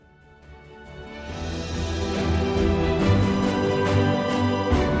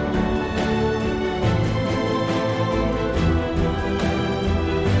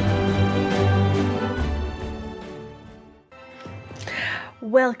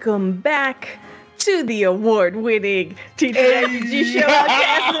welcome back to the award-winning TTRPG show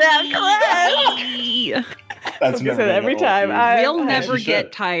Outcast and Outclassed. That's never every time. We'll never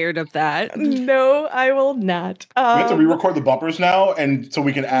get tired of that. No, I will not. We have to re-record the bumpers now, and so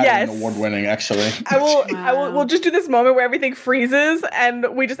we can add in award-winning. Actually, I will. We'll just do this moment where everything freezes, and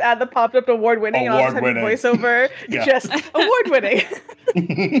we just add the popped-up award-winning. And I'll just have your voiceover, just award-winning.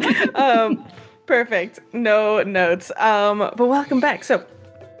 Perfect. No notes. But welcome back. So,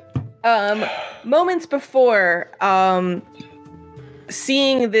 moments before,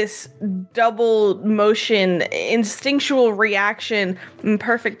 seeing this double motion, instinctual reaction, in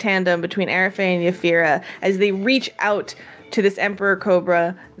perfect tandem between Arafe and Yafira as they reach out to this Emperor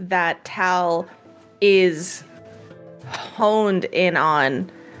Cobra that Tal is honed in on.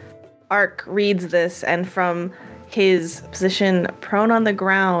 Ark reads this and from his position prone on the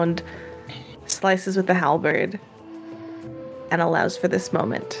ground, slices with the halberd and allows for this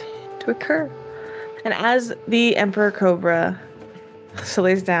moment to occur. And as the Emperor Cobra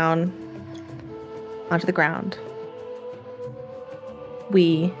lays down onto the ground,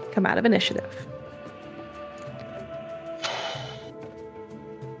 we come out of initiative.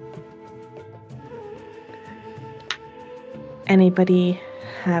 Anybody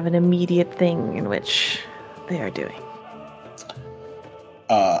have an immediate thing in which they are doing?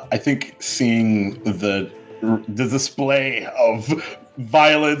 I think seeing the display of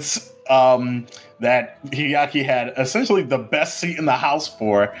violence that Hiyaki had essentially the best seat in the house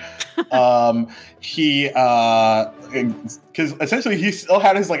for, he because essentially he still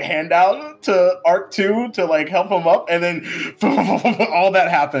had his hand out to Art 2 to help him up, and then all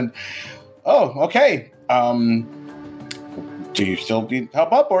that happened. Oh, okay. Do you still need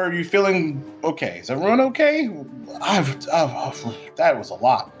help up, or are you feeling okay? Is everyone okay? That was a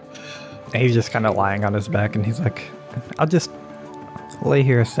lot. He's just kind of lying on his back, and he's like, I'll just lay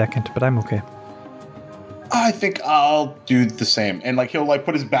here a second, but I'm okay. I think I'll do the same. And he'll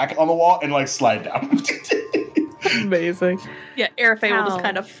put his back on the wall and slide down. Amazing. Yeah, Arafe will just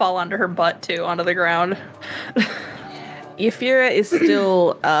kind of fall onto her butt too, onto the ground. Yafira is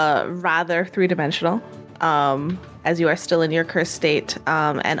still rather three-dimensional. As you are still in your cursed state,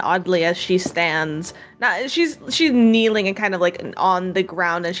 and oddly, as she stands, she's kneeling and kind of on the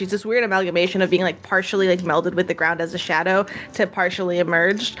ground, and she's this weird amalgamation of being partially melded with the ground as a shadow to partially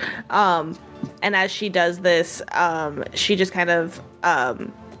emerged. And as she does this, she just kind of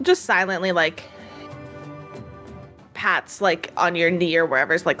just silently pats on your knee or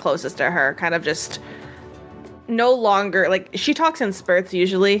wherever's closest to her, kind of just. No longer she talks in spurts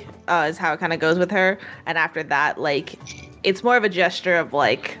usually, is how it kind of goes with her, and after that it's more of a gesture of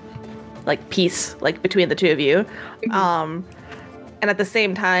peace between the two of you. And at the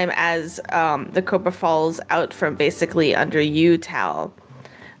same time as the Cobra falls out from basically under you, Tal,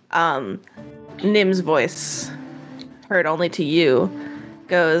 Nim's voice, heard only to you,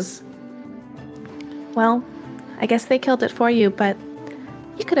 goes, well, I guess they killed it for you, but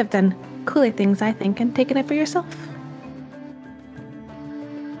you could have done cooler things, I think, and taken it for yourself.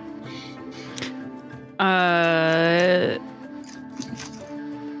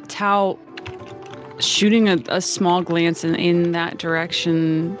 Tao, shooting a small glance in that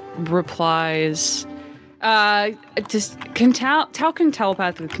direction, replies, Tao can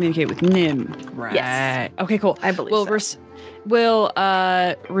telepathically communicate with Nim, right? Yes. Okay, cool. I believe we'll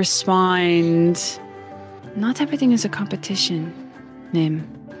respond, not everything is a competition, Nim.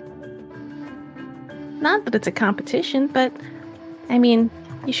 Not that it's a competition, but, I mean,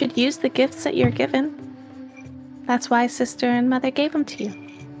 you should use the gifts that you're given. That's why Sister and Mother gave them to you.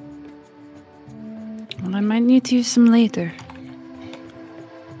 Well, I might need to use them later.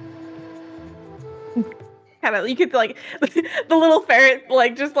 Kind of, you could, the little ferret,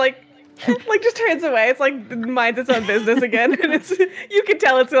 just turns away. It's minds its own business again. And you can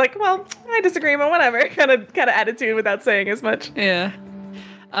tell it's well, I disagree, but whatever, kind of attitude without saying as much. Yeah.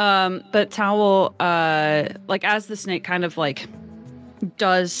 But Tao will, as the snake kind of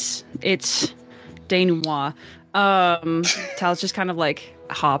does its denouement, Tao's just kind of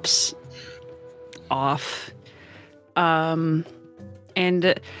hops off, and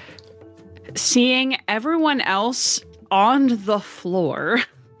seeing everyone else on the floor,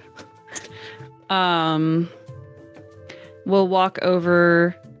 we'll walk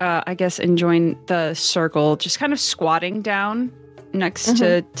over, I guess, and join the circle, just kind of squatting down next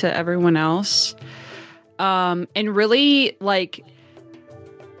to everyone else, and really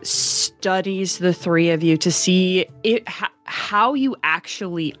studies the three of you to see how you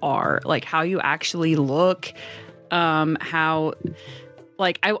actually are, how you actually look, how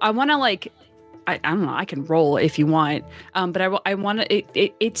I want to I don't know. I can roll if you want. But I want to.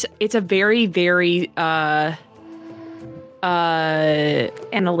 It's a very very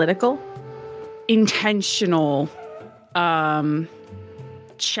Analytical, intentional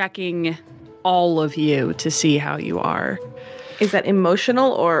checking all of you to see how you are. is that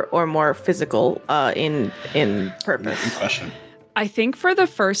emotional or more physical in purpose? Good question. I think for the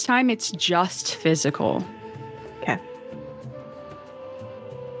first time it's just physical. Okay.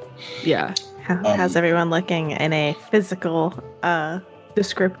 Yeah. How's everyone looking in a physical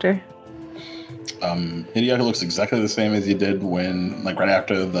descriptor? Hideaki looks exactly the same as he did when, like, right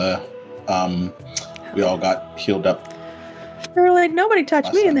after the we all got healed up. They were like, nobody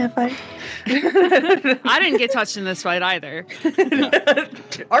touched me in that fight. I didn't get touched in this fight either.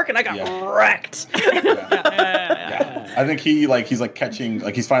 Ark and I got wrecked. Yeah. I think he's catching,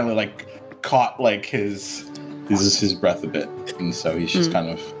 like, he's finally like caught like his breath a bit, and so he's just kind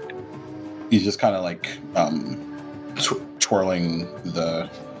of like twirling the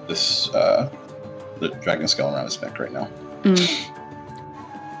dragon scale around his neck right now.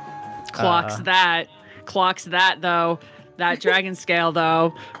 Clocks that though. That dragon scale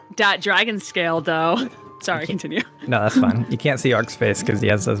though. Sorry, continue. No, that's fine. You can't see Ark's face because he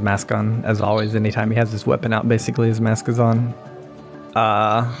has his mask on, as always. Anytime he has his weapon out, basically his mask is on.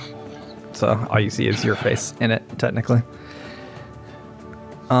 So all you see is your face in it, technically.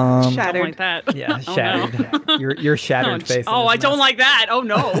 Shattered. Don't like that. Yeah, Oh, shattered. no. Your shattered face. Oh, I don't like that. Oh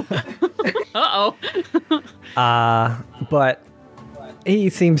no. But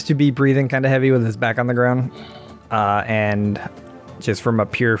he seems to be breathing kind of heavy with his back on the ground. And just from a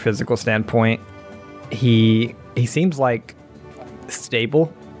pure physical standpoint, he seems like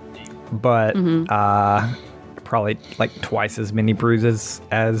stable, but probably like twice as many bruises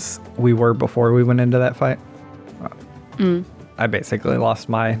as we were before we went into that fight. I basically lost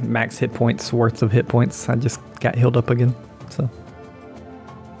my max hit points worth of hit points. I just got healed up again. So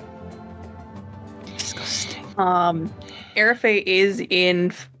Disgusting. Arafe is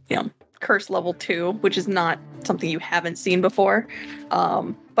in, curse level 2, which is not something you haven't seen before.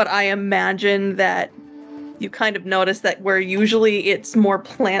 But I imagine that you kind of notice that where usually it's more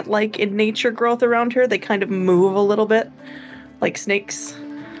plant-like in nature growth around her, they kind of move a little bit like snakes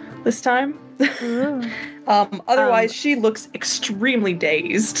this time. Otherwise, she looks extremely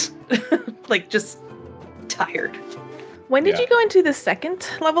dazed, like just tired. When did you go into the second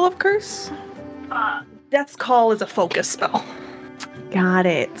level of curse? Death's Call is a focus spell. Got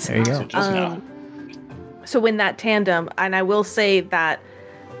it. there you go. Just now. So when that tandem, and I will say that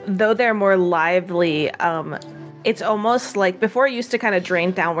though they're more lively, it's almost like before it used to kind of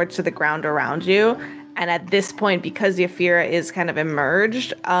drain downwards to the ground around you. And at this point, because Yafira is kind of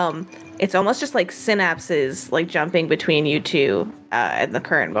emerged, it's almost just like synapses like jumping between you two at the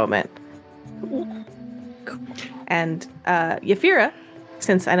current moment. And Yafira,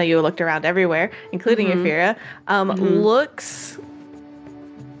 since I know you looked around everywhere, including Yafira, looks...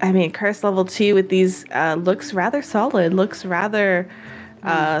 I mean, curse level 2 with these looks rather solid, looks rather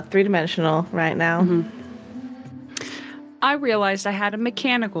three-dimensional right now. I realized I had a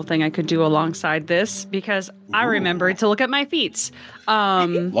mechanical thing I could do alongside this because I remembered to look at my feats.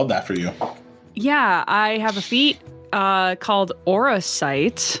 Love that for you. Yeah, I have a feat called Aura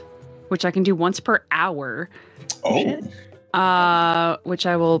Sight, which I can do once per hour. Oh. Which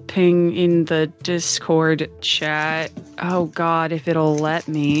I will ping in the Discord chat. Oh God, if it'll let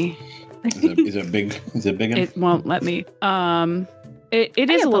me. Is it big? Is it big? It won't let me. It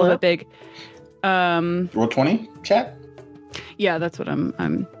is a little bit big. Roll 20, chat. Yeah, that's what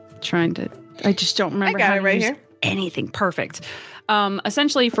I'm trying to. I just don't remember I got how it to right use here. anything. Perfect.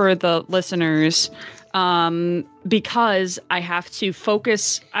 Essentially for the listeners, because I have to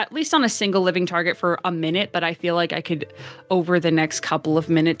focus at least on a single living target for a minute, but I feel like I could over the next couple of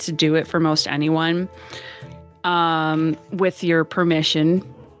minutes do it for most anyone. With your permission.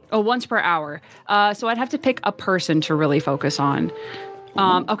 Oh, once per hour. So I'd have to pick a person to really focus on.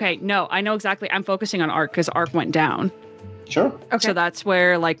 Okay, no, I know exactly. I'm focusing on Ark because Ark went down. Sure. Okay. So that's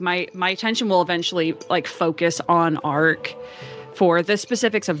where like my attention will eventually like focus on Ark for the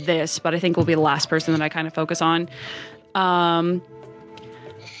specifics of this, but I think will be the last person that I kind of focus on. I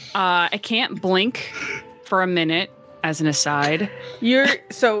can't blink for a minute as an aside. You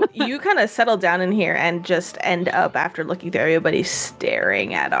kind of settle down in here and just end up after looking through everybody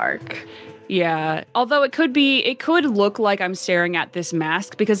staring at Ark. Yeah. Although it could look like I'm staring at this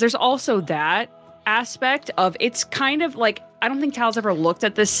mask because there's also that aspect of it's kind of like I don't think Tal's ever looked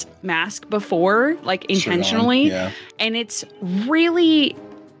at this mask before, like intentionally. Yeah. And it's really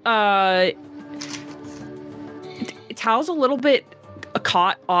Tal's a little bit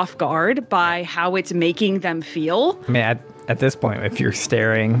caught off guard by how it's making them feel. I mean, at this point, if you're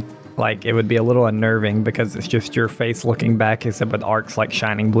staring, like, it would be a little unnerving because it's just your face looking back, except with Ark's like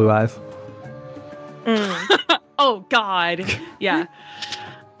shining blue eyes. Oh God, yeah.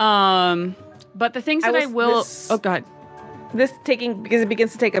 But the things that I will. Oh God. Because it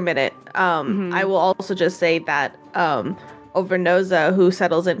begins to take a minute. I will also just say that Overnoza, who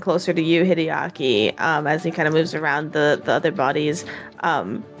settles in closer to you, Hideaki, as he kind of moves around the other bodies,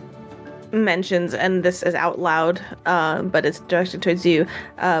 mentions, and this is out loud, but it's directed towards you,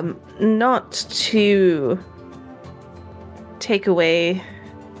 not to take away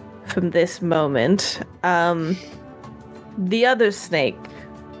from this moment. The other snake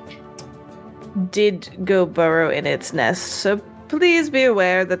did go burrow in its nest, so please be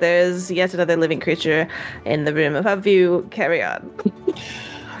aware that there is yet another living creature in the room above you. Carry on.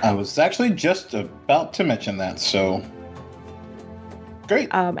 I was actually just about to mention that, so great.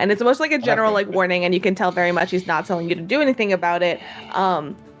 And it's almost like a general like warning, and you can tell very much he's not telling you to do anything about it.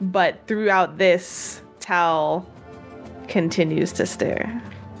 But throughout this, Tal continues to stare.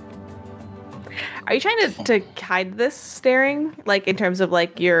 Are you trying to hide this staring, like in terms of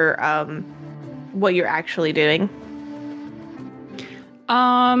like your what you're actually doing?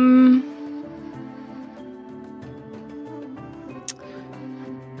 Am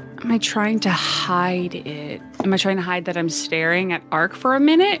I trying to hide it? Am I trying to hide that I'm staring at Ark for a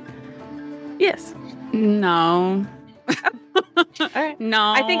minute? Yes. No. All right.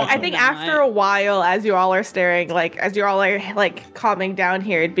 No. I think after a while, as you all are staring, like as you all are like calming down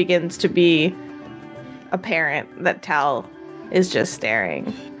here, it begins to be apparent that Tal is just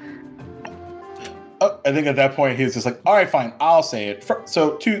staring. I think at that point he was just like, "All right, fine, I'll say it."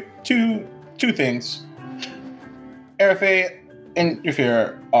 So two things. Arafe and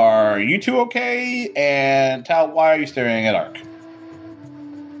Yafir, are you two okay? And Tal, why are you staring at Ark?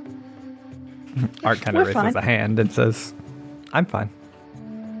 Ark kind of raises a hand and says, "I'm fine."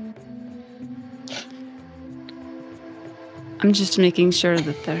 I'm just making sure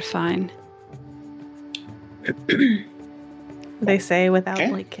that they're fine. They say without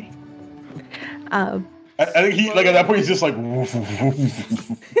blinking. I think he like at that point he's just like.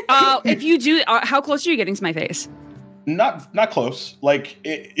 If you do, how close are you getting to my face? Not close. Like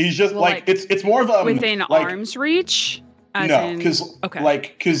he's just Well, like it's more of a within like, arm's reach. No,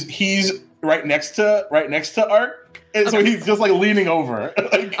 because he's right next to Ark, and so he's just like leaning over.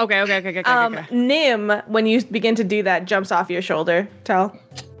 Like, Okay. Nim, when you begin to do that, jumps off your shoulder, Tal.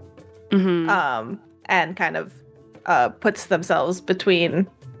 Mm-hmm. And kind of puts themselves between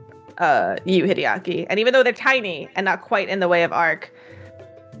you, Hideaki. And even though they're tiny and not quite in the way of Ark,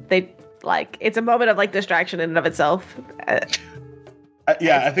 they like it's a moment of like distraction in and of itself. I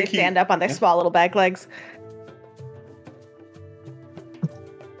think they stand up on their small little back legs.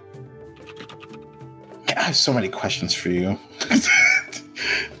 I have so many questions for you.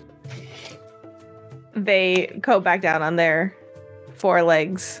 They go back down on their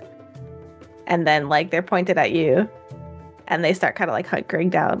forelegs, and then like they're pointed at you, and they start kind of like hunkering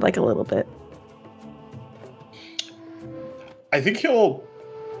down like a little bit. I think he'll,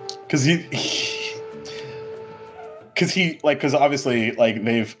 because obviously like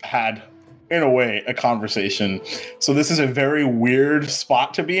they've had in a way a conversation, so this is a very weird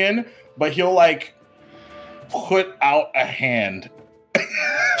spot to be in. But he'll like put out a hand.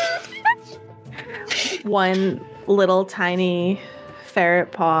 One little tiny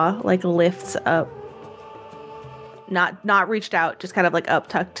ferret paw like lifts up, not reached out, just kind of like up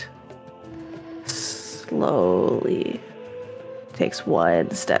tucked, slowly takes one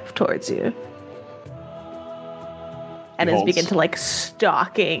step towards you, and is begin to like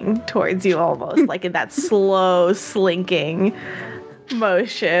stalking towards you, almost like in that slow slinking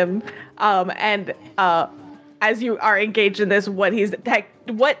motion. As you are engaged in this, what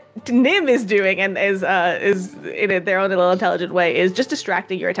Nim is doing and is in their own little intelligent way is just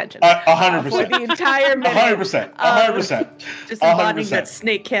distracting your attention. 100%. For the entire minute. 100%. Just embodying that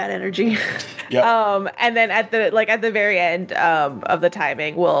snake cat energy. Yep. And then at the very end of the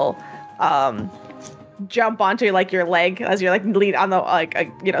timing, we'll jump onto like your leg as you're like lean on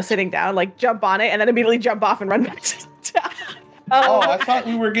the sitting down, like jump on it and then immediately jump off and run back to the top. I thought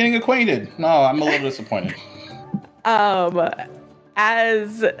we were getting acquainted. No, I'm a little disappointed.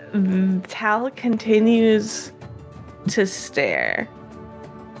 As Tal continues to stare,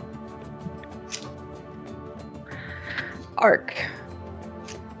 Ark.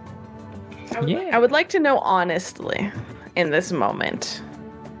 I would like to know honestly in this moment,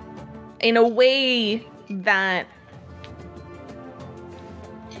 in a way that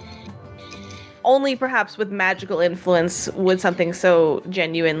only perhaps with magical influence would something so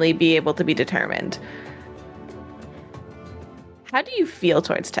genuinely be able to be determined. How do you feel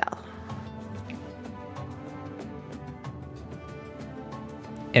towards Tal?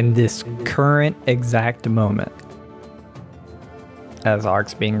 In this current exact moment, as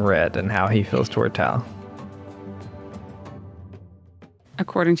Ark's being read and how he feels toward Tal.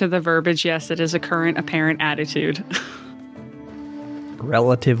 According to the verbiage, yes, it is a current apparent attitude.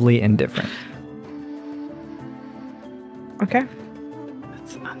 Relatively indifferent. Okay.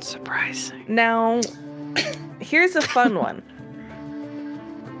 That's unsurprising. Now, here's a fun one.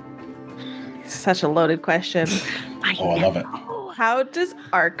 Such a loaded question. I love it. How does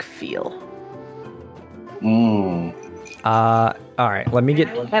Ark feel? All right, let me get...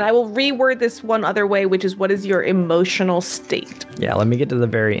 And I will reword this one other way, which is, what is your emotional state? Yeah, let me get to the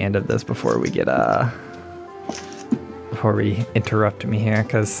very end of this before we get, before we interrupt me here,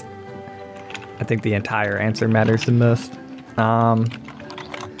 because I think the entire answer matters the most.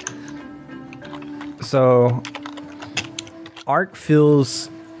 So, Ark feels...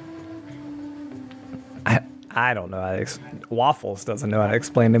 I don't know how to Waffles doesn't know how to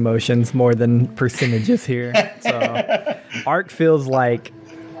explain emotions more than percentages here. So Ark feels like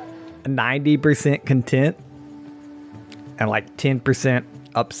 90% content and like 10%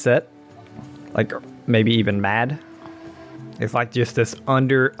 upset, like maybe even mad. It's like just this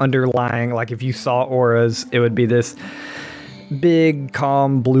underlying, like if you saw auras, it would be this big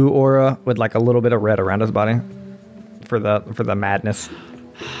calm blue aura with like a little bit of red around his body for the madness.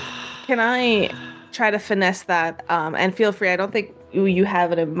 Can I try to finesse that? And feel free. I don't think you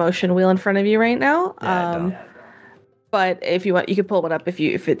have an emotion wheel in front of you right now. Yeah, I don't. But if you want, you can pull one up if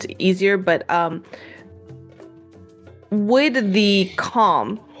it's easier. But would the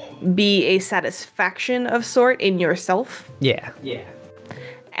calm be a satisfaction of sort in yourself? Yeah.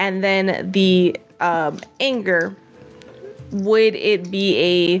 And then the anger, would it be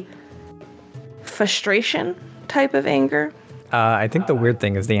a frustration type of anger? I think the weird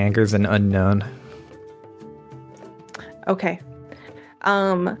thing is the anger is an unknown. Okay.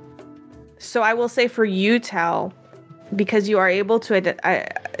 So I will say for you, Tal, because you are able to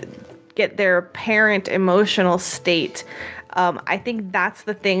get their apparent emotional state, I think that's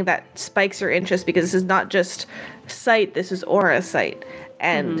the thing that spikes your interest, because this is not just sight, this is aura sight.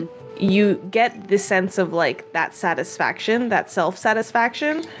 And you get the sense of like that satisfaction, that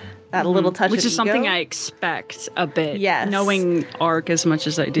self-satisfaction, that little touch of ego. Which is something I expect a bit. Yes. Knowing Ark as much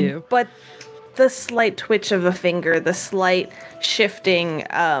as I do. But the slight twitch of a finger, the slight shifting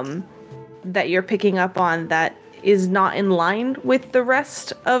that you're picking up on that is not in line with the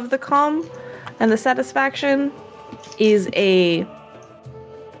rest of the calm and the satisfaction is a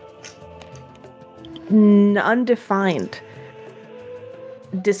undefined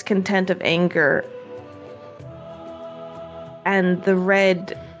discontent of anger. And the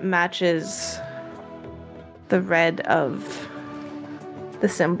red matches the red of the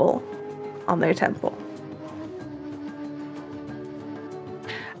symbol on their temple.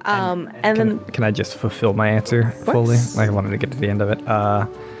 Can I just fulfill my answer fully? I wanted to get to the end of it.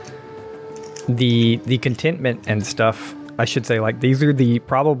 The contentment and stuff, I should say, like these are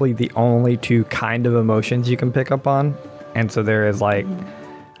probably the only two kind of emotions you can pick up on. And so there is like,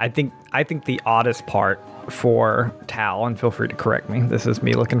 I think the oddest part for Tal, and feel free to correct me, this is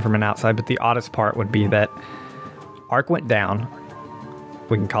me looking from an outside, but the oddest part would be that Ark went down,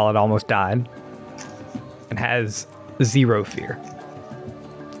 we can call it almost died, and has zero fear,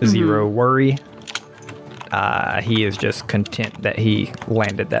 zero worry. He is just content that he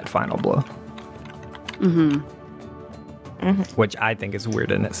landed that final blow. Which I think is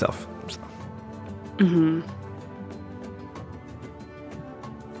weird in itself. So.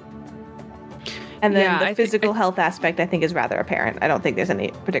 And then the physical health aspect, I think, is rather apparent. I don't think there's any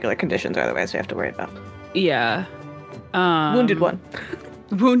particular conditions or otherwise we have to worry about. Yeah. Wounded one.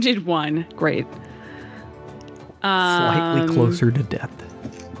 Wounded one. Great. Slightly closer to death.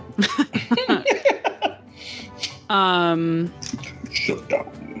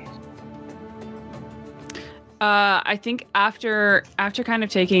 I think after kind of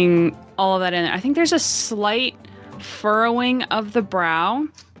taking all of that in, I think there's a slight furrowing of the brow.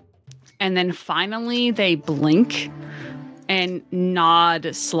 And then finally they blink and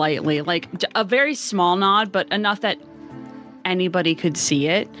nod slightly, like a very small nod, but enough that anybody could see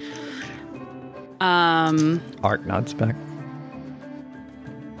it. Ark nods back.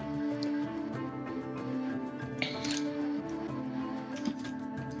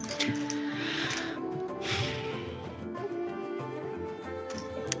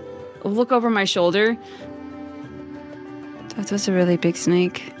 Look over my shoulder. That was a really big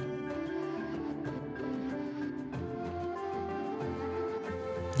snake.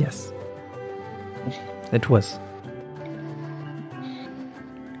 It was.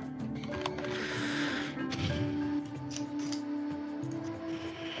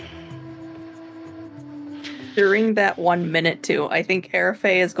 During that 1 minute too, I think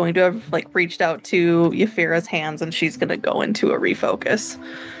Arafe is going to have reached out to Yafira's hands and she's gonna go into a refocus.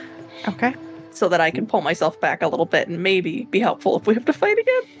 Okay. So that I can pull myself back a little bit and maybe be helpful if we have to fight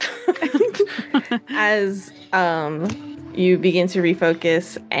again. As you begin to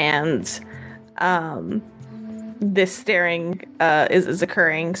refocus and this staring is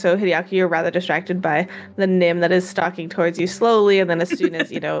occurring. So Hideaki, you're rather distracted by the Nim that is stalking towards you slowly, and then as soon as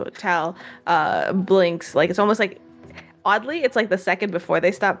Tal blinks, it's almost oddly, it's the second before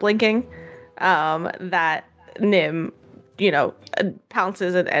they stop blinking, that Nim,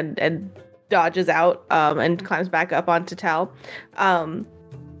 pounces and dodges out and climbs back up onto Tal.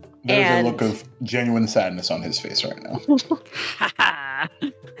 There's a look of genuine sadness on his face right now.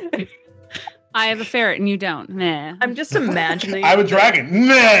 I have a ferret and you don't. Nah. I'm just imagining. I have a dragon.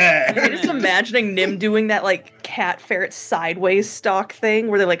 Nah. I'm just imagining Nim doing that cat ferret sideways stalk thing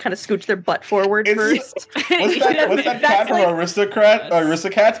where they kind of scooch their butt forward first. What's that cat from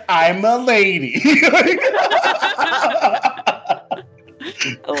Aristocats? I'm a lady.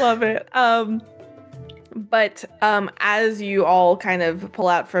 I love it. But as you all kind of pull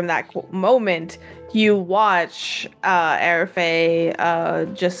out from that moment, you watch Arafe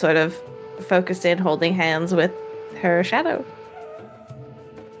just sort of focused in, holding hands with her shadow.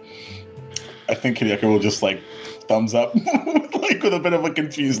 I think Hideko will just thumbs up, with a bit of a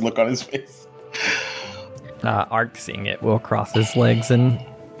confused look on his face. Ark, seeing it, will cross his legs and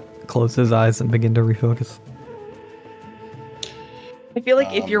close his eyes and begin to refocus. I feel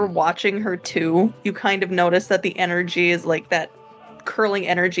if you're watching her too, you kind of notice that the energy is that curling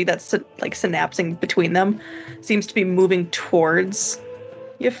energy that's synapsing between them seems to be moving towards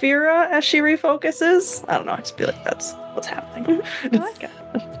Yafira as she refocuses. I don't know. I just feel that's what's happening. I like it.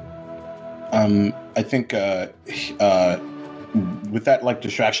 I think with that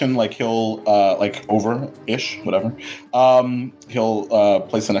distraction, he'll over-ish, whatever. He'll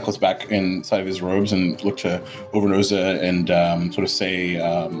place the necklace back inside of his robes and look to Overnosa and sort of say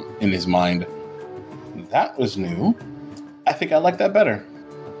in his mind, "That was new. I think I like that better."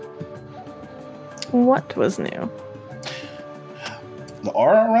 What was new? The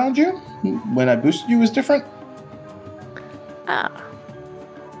aura around you when I boosted you was different. Ah.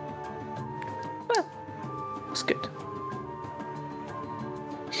 Well, it's good.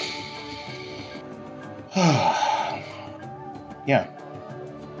 Yeah,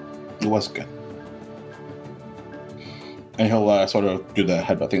 it was good. And he'll sort of do the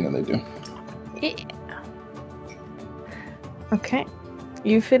headbutt thing that they do. Yeah. Okay.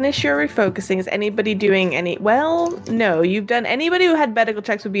 You finish your refocusing. Is anybody doing any... Well, no. You've done... Anybody who had medical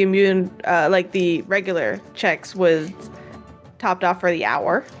checks would be immune. The regular checks was topped off for the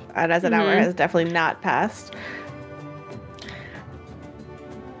hour. And as an hour has definitely not passed.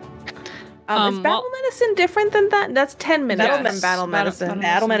 Is battle medicine different than that? That's 10 minutes from battle medicine.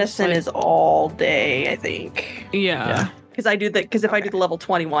 Battle medicine is all day, I think. Yeah. Because I do that. Because if I do the level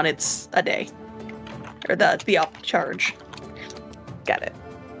 21, it's a day, or the up charge. Got it.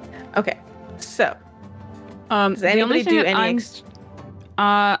 Okay. So, does anybody do any?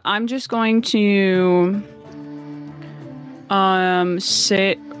 I'm just going to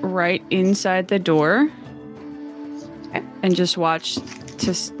sit right inside the door and just watch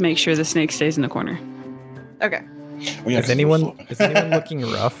to make sure the snake stays in the corner. Okay. Oh, yeah, Is anyone looking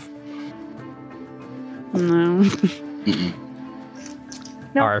rough? No.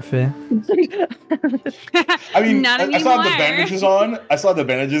 No. Arfe? I mean, Not I saw the anymore. bandages on. I saw the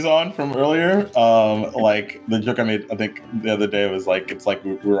bandages on from earlier. The joke I made, I think the other day was it's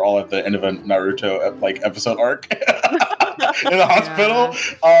we were all at the end of a Naruto episode arc in the hospital.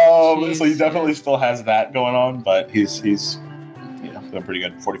 So he definitely still has that going on, but he's doing pretty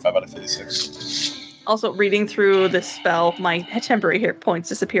good. 45 out of 56. Also, reading through this spell, my temporary hit points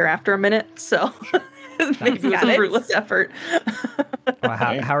disappear after a minute, so maybe it was a fruitless effort. Well,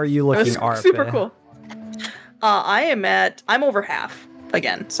 how are you looking, That was Arfe? super cool. I'm over half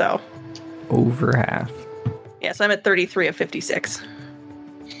again, so. Over half. Yeah, so I'm at 33 of 56.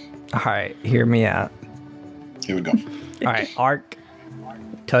 All right, hear me out. Here we go. All right, Ark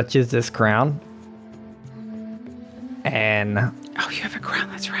touches this crown, and Oh, you have a crown.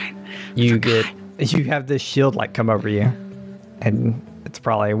 That's right. you have this shield come over you, and it's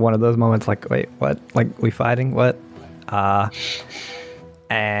probably one of those moments wait, what? We fighting? What?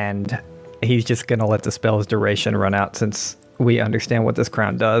 And he's just gonna let the spell's duration run out since we understand what this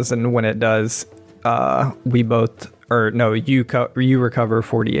crown does, and when it does, you recover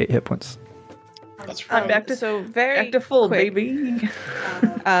 48 hit points. That's I'm right. back to very back to full, quick. baby.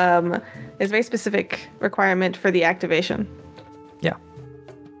 There's a very specific requirement for the activation, Yeah.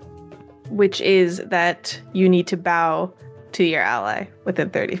 which is that you need to bow to your ally within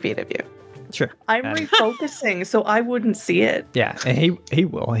 30 feet of you. Sure. I'm And- refocusing, so I wouldn't see it. Yeah, and he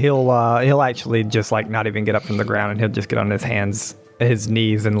will. He'll actually just like not even get up from the ground, and he'll just get on his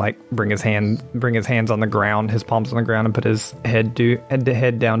knees, and like bring his hands on the ground, his palms on the ground, and put his head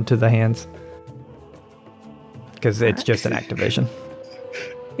down to the hands, because it's just an activation.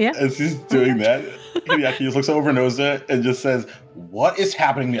 Yeah. As he's doing that, Hideaki just looks over Noza and just says, "What is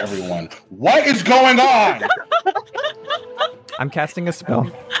happening to everyone? What is going on?" I'm casting a spell.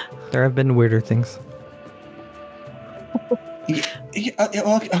 There have been weirder things.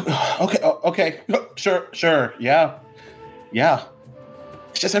 Okay. Sure. Yeah.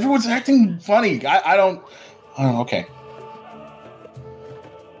 It's just everyone's acting funny. I don't. Okay.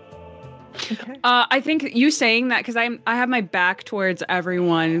 I think you saying that because I have my back towards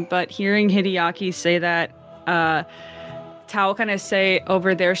everyone, but hearing Hideaki say that, Tao kind of say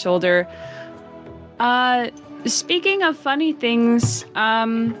over their shoulder, speaking of funny things,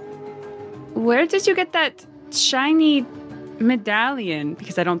 where did you get that shiny medallion?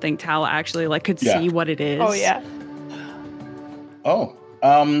 Because I don't think Tao actually could see what it is. Oh, yeah. Oh.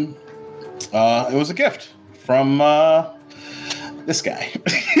 It was a gift from this guy.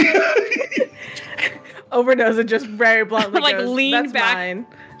 Overnosa just very bluntly Like, goes, lean "That's back. mine."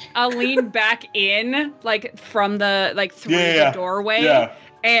 I'll lean back in, from the through the doorway, Yeah.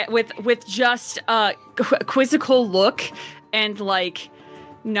 and with just a quizzical look, and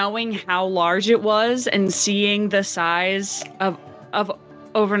knowing how large it was, and seeing the size of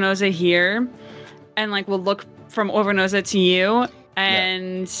Overnosa here, and we'll look from Overnosa to you,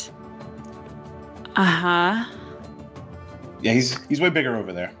 and Yeah, he's way bigger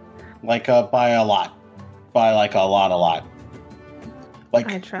over there. By a lot. By a lot. I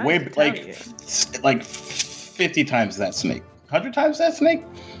tried to tell you. 50 times that snake. 100 times that snake?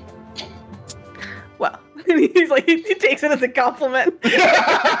 Well, he's he takes it as a compliment.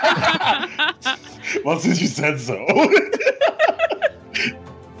 Well, since you said so.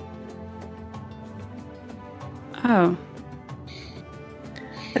 oh,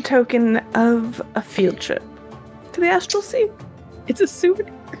 A token of a field trip to the Astral Sea. It's a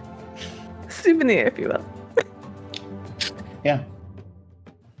souvenir. Souvenir, if you will. Yeah.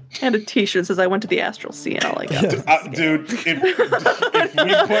 And a t-shirt says I went to the Astral Sea and all I got. Dude, if you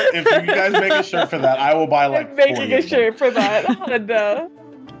guys make a shirt for that, I will buy I'm 40 making a of them. shirt for that.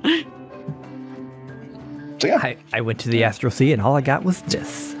 And, So yeah, I went to the Astral Sea, and all I got was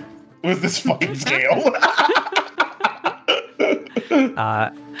this. with this fucking scale.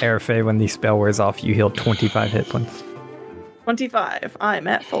 Arafe, when the spell wears off, you heal 25 hit points, 25. I'm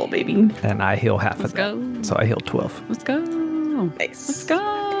at full, baby. and I heal half let's of that. go. So I heal 12. Let's go. nice. Let's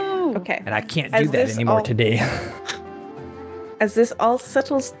go. Okay. And I can't As do that this anymore all- today. As this all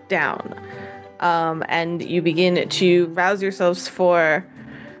settles down, and you begin to rouse yourselves for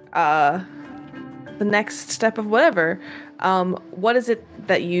the next step of whatever, what is it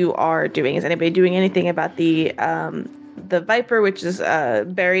that you are doing? Is anybody doing anything about the viper, which is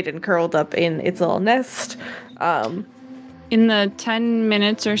buried and curled up in its little nest? In the 10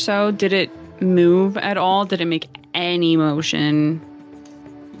 minutes or so, did it move at all? Did it make any motion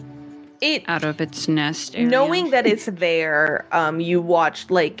It out of its nest area? knowing that it's there, you watched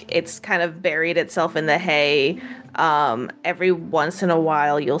it's kind of buried itself in the hay. Every once in a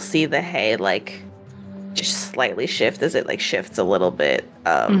while, you'll see the hay just slightly shift as it shifts a little bit.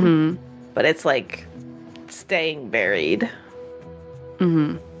 But it's staying buried.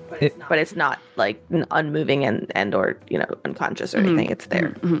 Mm-hmm. But it's not unmoving and or unconscious or anything. It's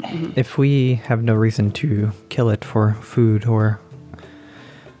there. If we have no reason to kill it for food or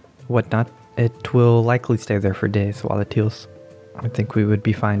whatnot, it will likely stay there for days while it heals. I think we would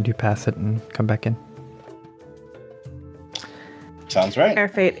be fine to pass it and come back in. Sounds right. Air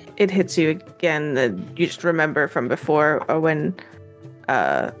fate, it hits you again. You just remember from before when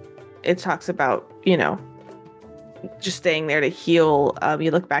it talks about just staying there to heal.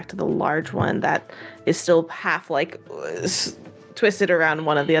 You look back to the large one that is still half twisted around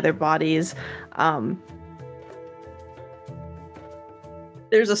one of the other bodies.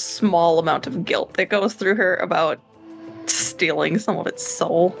 There's a small amount of guilt that goes through her about stealing some of its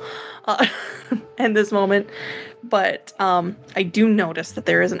soul in this moment. But I do notice that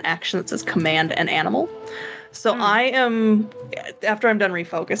there is an action that says command an animal. So I am, after I'm done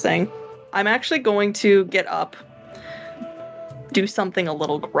refocusing, I'm actually going to get up, do something a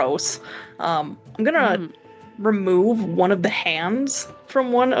little gross. I'm going to remove one of the hands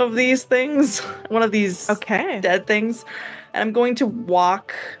from one of these things, one of these dead things, and I'm going to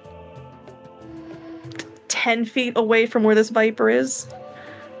walk 10 feet away from where this viper is.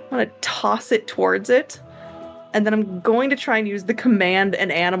 I'm going to toss it towards it, and then I'm going to try and use the command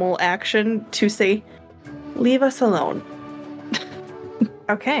and animal action to say, leave us alone.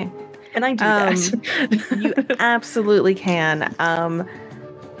 Okay. Can I do that? You absolutely can.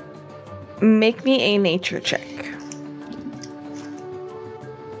 Make me a nature check.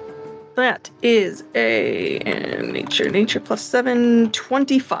 That is a nature plus 7,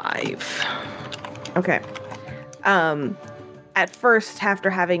 25. Okay. At first, after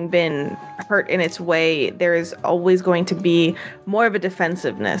having been hurt in its way, there is always going to be more of a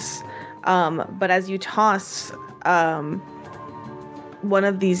defensiveness. But as you toss one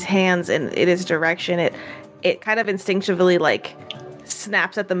of these hands in its direction, it kind of instinctively like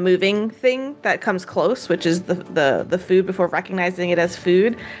snaps at the moving thing that comes close, which is the food, before recognizing it as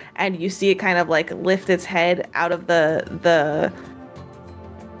food, and you see it kind of like lift its head out of the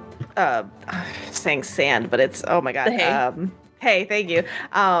saying sand, but it's, oh my god, the hay. Hey, thank you,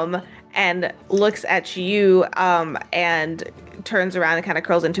 and looks at you and turns around and kind of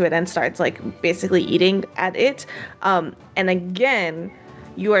curls into it and starts like basically eating at it, and again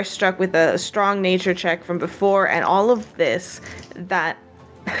you are struck with a strong nature check from before, and all of this, that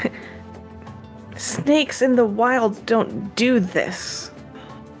snakes in the wild don't do this.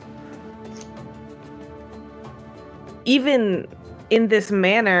 Even in this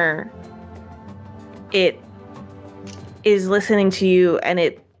manner, it is listening to you,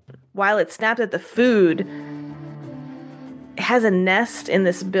 and while it snapped at the food, it has a nest in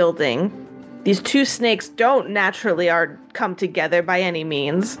this building. These two snakes don't naturally come together by any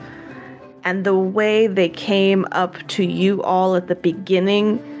means. And the way they came up to you all at the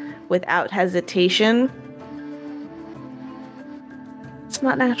beginning without hesitation, it's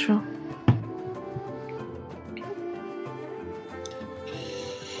not natural.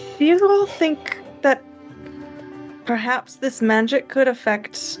 Do you all think that perhaps this magic could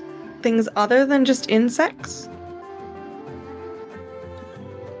affect things other than just insects?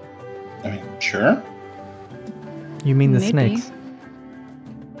 I mean, sure. You mean the Maybe. snakes?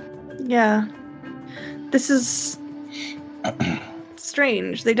 Yeah. This is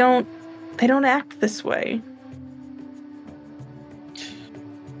strange. They don't act this way.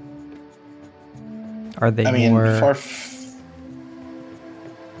 Are they I mean, more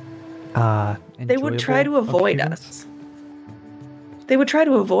They would try to enjoyable of avoid humans? us. They would try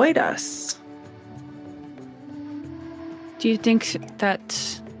to avoid us. Do you think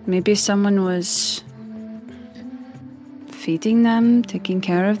that maybe someone was feeding them, taking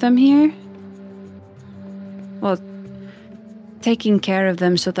care of them here? Well, taking care of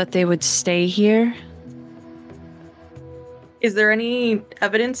them so that they would stay here? Is there any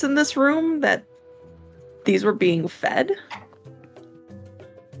evidence in this room that these were being fed?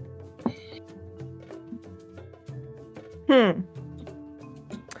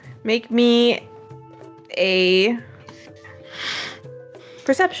 Make me a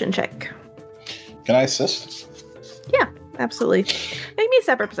perception check. Can I assist? Yeah, absolutely. Make me a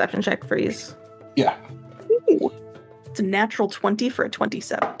separate perception check, please. Yeah. Ooh. It's a natural 20 for a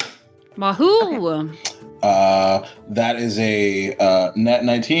 27. Wahoo! That is a net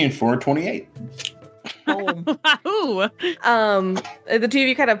 19 for 28. Oh. Wahoo! The two of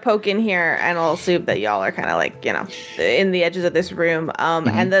you kind of poke in here, and I'll assume that y'all are kind of like, in the edges of this room.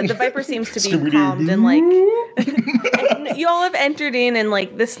 And the viper seems to be calmed and like y'all have entered in and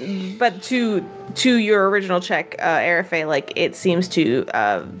like this, but to your original check, Arafe, like it seems to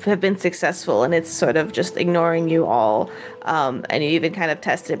have been successful, and it's sort of just ignoring you all. And you even kind of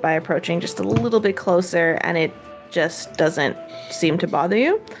test it by approaching just a little bit closer, and it just doesn't seem to bother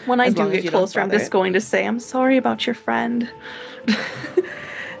you. When I As do long as get you don't closer, I'm bother just it. going to say, I'm sorry about your friend.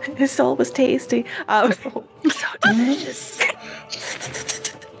 His soul was tasty. So delicious.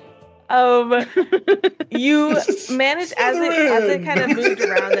 You manage as it kind of moved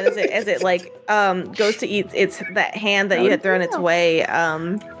around, and as it like goes to eat that hand that you had thrown its way.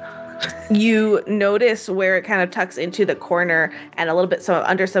 You notice where it kind of tucks into the corner and a little bit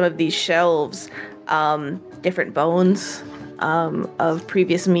under some of these shelves, different bones of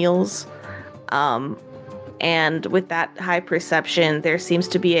previous meals. And with that high perception, there seems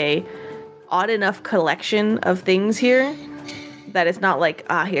to be a odd enough collection of things here that it's not like,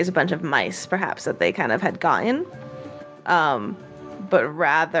 here's a bunch of mice, perhaps, that they kind of had gotten. But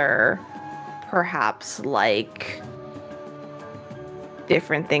rather, perhaps, like,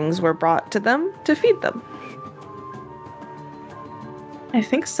 different things were brought to them to feed them. I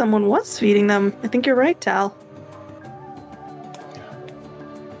think someone was feeding them. I think you're right, Tal.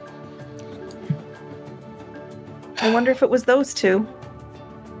 wonder if it was those two.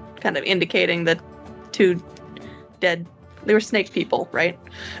 Kind of indicating that 2 dead. They were snake people, right?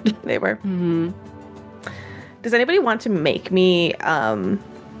 They were. Mm-hmm. Does anybody want to make me a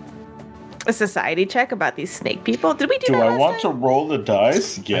society check about these snake people? Did we do Do that I last want to time? roll the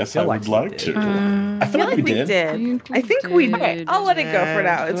dice? Yes, I feel would like we like did. to. I feel like we did. I think we Okay, I'll let it go for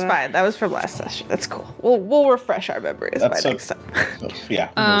now. It's fine. That was from last session. That's cool. We'll refresh our memories That's by a- next time. Yeah.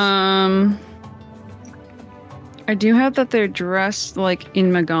 I do have that they're dressed like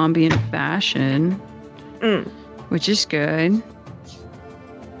in Magambian fashion, which is good.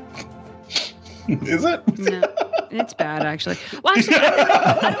 Is it? No, it's bad actually. Well, actually,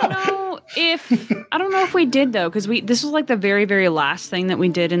 I don't know if we did though, because this was like the very, very last thing that we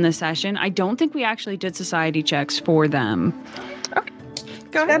did in the session. I don't think we actually did society checks for them.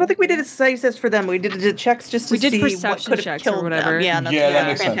 Go I ahead. don't think we did a society test for them. We did checks just to We did see what perception could have checks or killed whatever. them. Yeah, and that's Yeah, that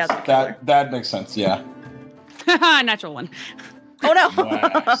makes sense. fantastic killer. That makes sense. Yeah. Natural one. Oh no!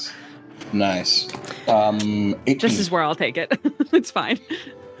 Nice. 18. This is where I'll take it. It's fine.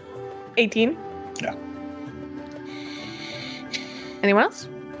 18. Yeah. Anyone else?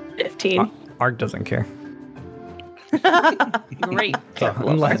 15. Ark doesn't care. Great. So,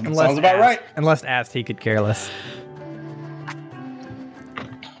 Sounds about right. Unless asked, he could care less.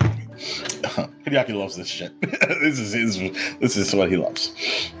 Hideaki loves this shit. This is what he loves.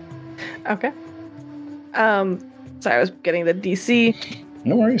 Okay. Sorry, I was getting the DC,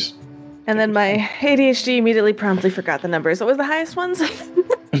 No worries. and then my ADHD immediately promptly forgot the numbers. What was the highest ones? I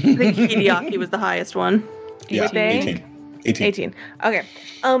think Hideaki was the highest one. Yeah. They? 18. 18. Okay.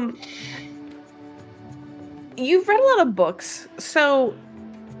 You've read a lot of books, so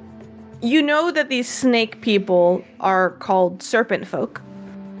you know that these snake people are called serpent folk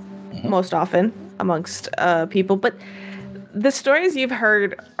most often amongst people, but the stories you've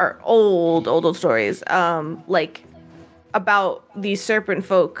heard are old stories, like about these serpent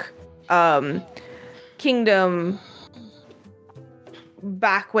folk kingdom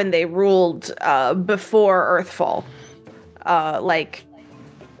back when they ruled before Earthfall. Like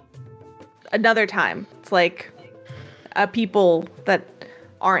another time. It's like a people that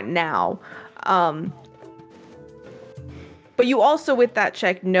aren't now. But you also, with that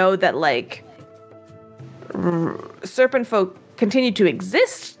check, know that like serpent folk continue to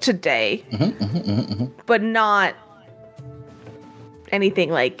exist today, but not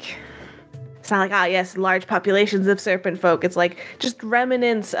anything like. It's not like, yes, large populations of serpent folk. It's like just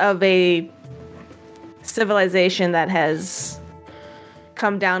remnants of a civilization that has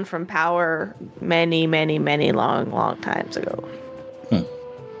come down from power many, many, many long times ago.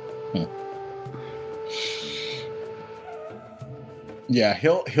 Yeah,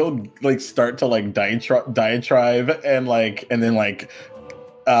 he'll like start to like diatribe and then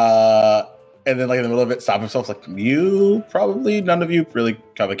in the middle of it stop himself like, you probably none of you really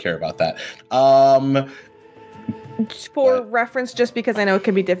kind of care about that. For reference, just because I know it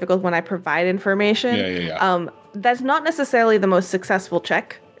can be difficult when I provide information. Yeah. That's not necessarily the most successful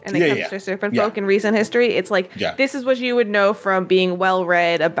check when it comes to serpent folk in recent history. It's like, this is what you would know from being well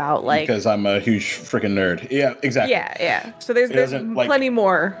read about, like, because I'm a huge freaking nerd. Yeah, exactly. Yeah. So there's plenty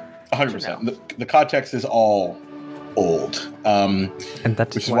more. 100%. The context is all old. And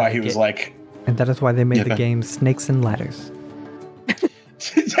that's which is why he was like. And that is why they made the game Snakes and Ladders.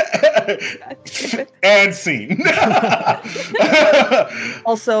 And scene.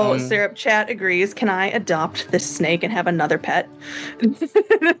 Also, Syrup Chat agrees. Can I adopt this snake and have another pet?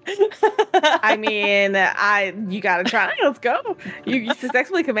 I mean, you gotta try. Let's go. You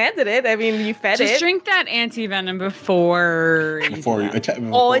successfully commanded it. I mean, you fed Just it. drink that anti-venom before you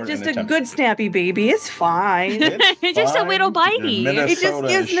it's just a good snappy baby. It's fine. It's just a little bitey. It just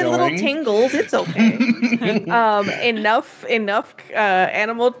gives me little tingles. It's okay. Enough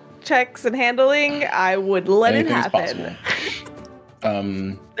animal checks and handling. I would let it happen.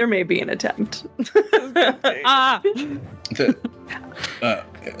 There may be an attempt. The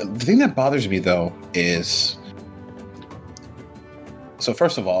thing that bothers me though is, so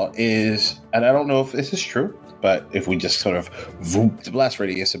first of all is, and I don't know if this is true, but if we just sort of voop the blast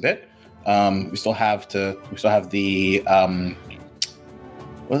radius a bit, we still have the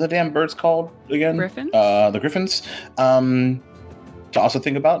what are the damn birds called again? Griffins? The griffins. To also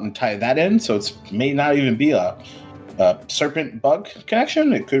think about and tie that in, so it may not even be a serpent bug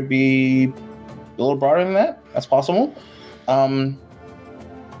connection. It could be a little broader than that. That's possible. But the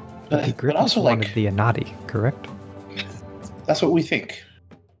But Griffins also wanted like the Anati, correct? that's what we think.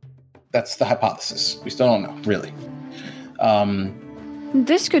 That's the hypothesis. We still don't know really.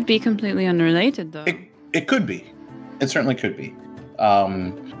 This could be completely unrelated, though. It could be. It certainly could be. Which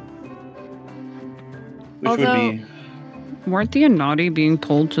Although, would be Weren't the Anati being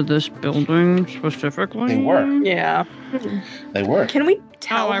pulled to this building specifically? They were. Yeah. They were. Can we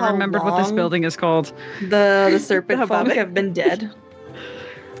tell I how remembered what this long building is called. the serpent The folk Hobbit? have been dead?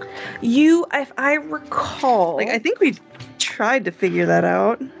 If I recall, Like, I think we tried to figure that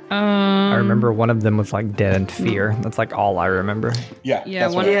out. I remember one of them was like dead in fear. That's like all I remember. Yeah. Yeah,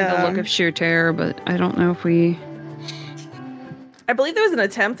 that's one what of it- the look of sheer terror, but I don't know if we. I believe there was an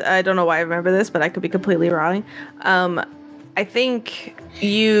attempt. I don't know why I remember this, but I could be completely wrong. I think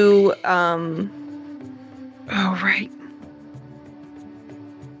you. Oh right.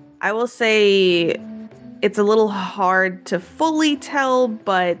 I will say it's a little hard to fully tell,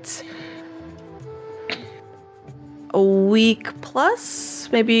 but a week plus,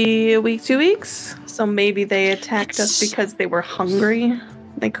 maybe a week, 2 weeks. So maybe they attacked us because they were hungry.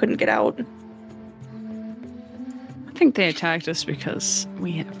 They couldn't get out. I think they attacked us because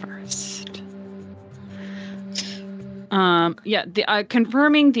we hit first. Yeah,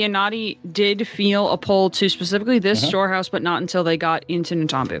 confirming the Anati did feel a pull to specifically this storehouse, but not until they got into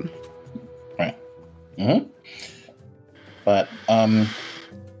Ntambu. Right. But the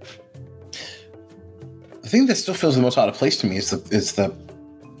thing that still feels the most out of place to me is the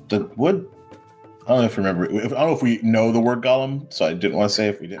wood. I don't know if you remember. I don't know if we know the word golem, so I didn't want to say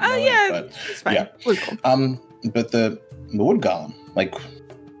if we didn't. Oh know yeah, it, but it's fine. yeah. We're cool. But the wood golem, like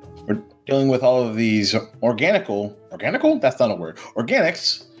we're dealing with all of these organical. That's not a word.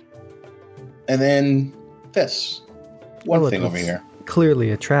 Organics, and then this one Well, it thing over was here.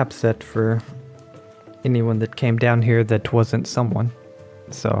 Clearly a trap set for anyone that came down here that wasn't someone.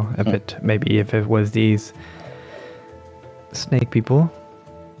 So maybe if it was these snake people,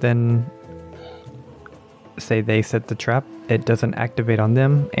 then say they set the trap, it doesn't activate on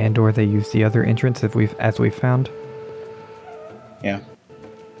them, and or they use the other entrance as we've found. Yeah.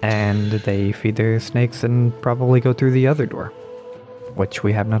 And they feed their snakes and probably go through the other door, which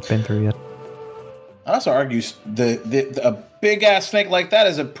we have not been through yet. I also argue a big ass snake like that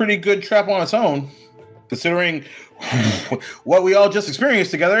is a pretty good trap on its own, considering what we all just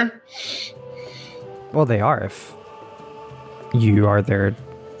experienced together. Well, they are if you are their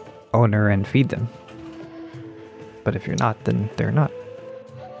owner and feed them. But if you're not, then they're not.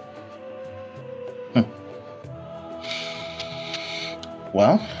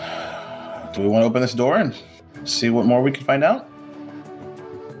 Well, do we want to open this door and see what more we can find out?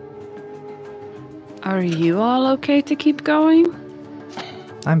 Are you all okay to keep going?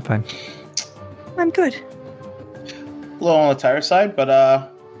 I'm fine. I'm good. A little on the tired side,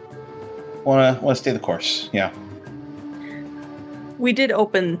 but want to stay the course. Yeah. We did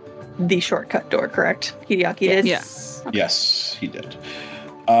open the shortcut door, correct? Hideaki did? Yeah. Okay. Yes, he did.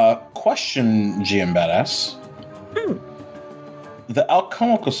 Question, GM Badass. The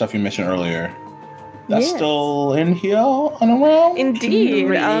alchemical stuff you mentioned earlier, that's Yes. still in here and around? Indeed.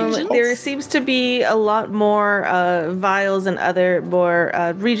 Reagents? There seems to be a lot more vials and other more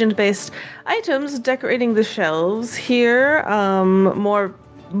region-based items decorating the shelves here.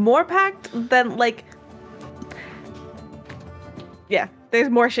 More packed than like. Yeah, there's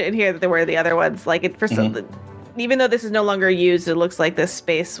more shit in here than there were in the other ones. Like even though this is no longer used, it looks like this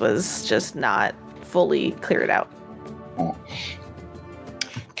space was just not fully cleared out.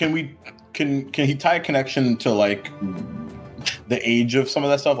 Can he tie a connection to like the age of some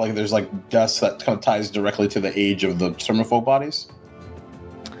of that stuff? Like there's like dust that kind of ties directly to the age of the Sermofolk bodies?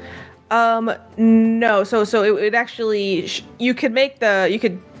 No. So it would actually you could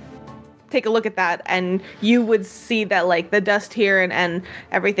take a look at that and you would see that like the dust here and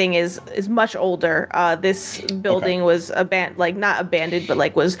everything is much older. This building was not abandoned, but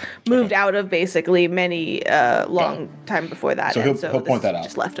like was moved out of basically many long time before that. So and he'll point that out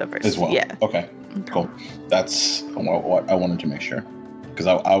just leftovers as well. Yeah. Okay. Cool. That's what I wanted to make sure, because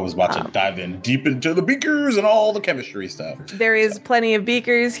I was about to dive in deep into the beakers and all the chemistry stuff. There is plenty of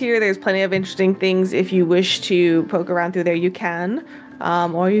beakers here. There's plenty of interesting things. If you wish to poke around through there, you can,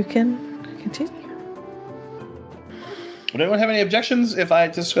 or you can continue. Would anyone have any objections if I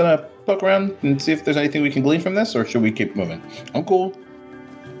just gonna poke around and see if there's anything we can glean from this, or should we keep moving? I'm cool.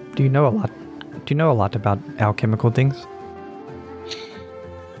 Do you know a lot about alchemical things?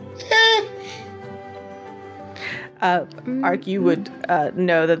 Ark, you would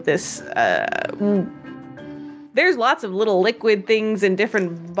know that this. There's lots of little liquid things in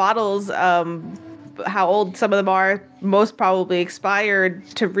different bottles. How old some of them are, most probably expired.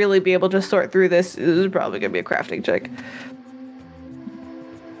 To really be able to sort through this is probably going to be a crafting check.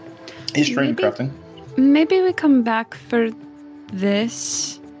 He's trained in crafting. Maybe we come back for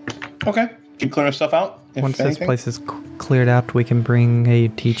this. Okay. Keep clearing stuff out. if Once anything. this place is cleared out, we can bring a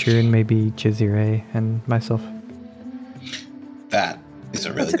teacher and maybe Jizire and myself. It's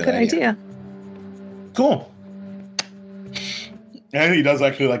a really That's a good idea. Cool. And he does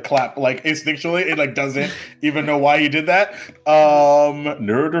actually like clap like instinctually. It like doesn't even know why he did that.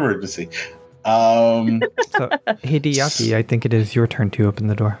 Nerd emergency. So, Hideaki, I think it is your turn to open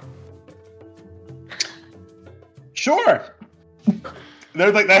the door. Sure.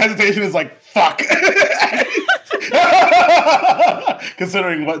 There's like that hesitation is like fuck.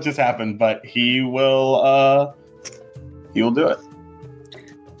 Considering what just happened, but he will do it.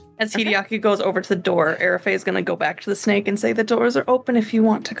 As Hideaki goes over to the door, Arafay is going to go back to the snake and say, the doors are open if you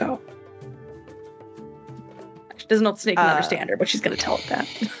want to go. She doesn't know if the snake can understand her, but she's going to tell it that.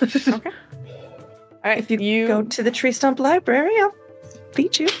 Okay. All right, If you go to the tree stump library, I'll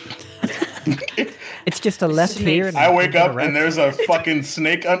feed you. It's just a left here. And I wake up right. and there's a fucking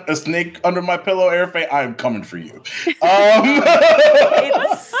snake under my pillow. Airfay, I'm coming for you.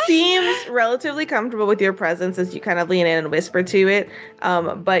 It seems relatively comfortable with your presence as you kind of lean in and whisper to it,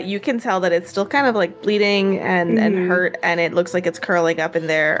 but you can tell that it's still kind of like bleeding and hurt, and it looks like it's curling up in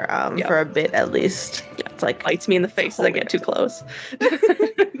there for a bit at least. Yeah, it's like bites me in the face as I get too close.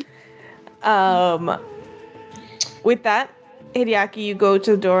 With that, Hideaki, you go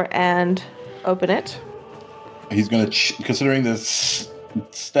to the door and open it. He's gonna considering this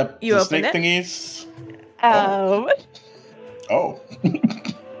step You the open snake it? thingies. Oh.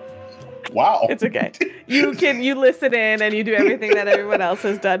 Wow. It's okay. You listen in and you do everything that everyone else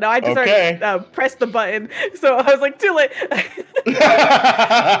has done. No, I just already pressed the button, so I was like, too late.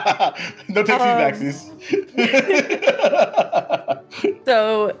 No taxis,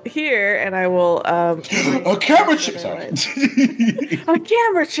 So here, and I will a camera chick. Sorry. a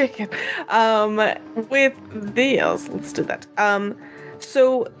camera chicken. With this, let's do that.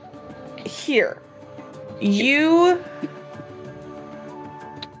 So here, you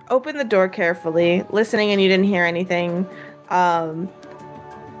open the door carefully, listening, and you didn't hear anything.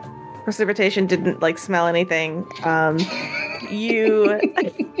 Precipitation didn't like smell anything. You.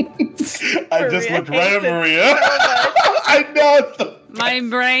 I just looked right at Maria. I know. My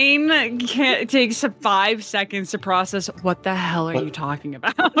brain takes 5 seconds to process what the hell are you talking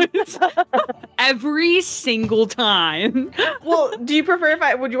about? Every single time. Well, do you prefer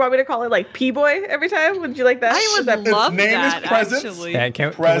would you want me to call it like P-Boy every time? Would you like that? I would that love name that, is Presence. actually. Yeah,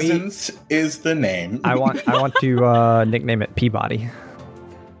 can Presence is the name. I want to nickname it Peabody.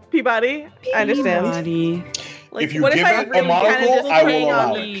 Peabody? I understand. Peabody. Like, If you what give I it a really monocle, kinda just I will hang on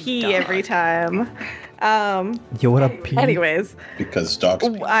allow the it. P every time. Yo, what up, P? Anyways, Because dogs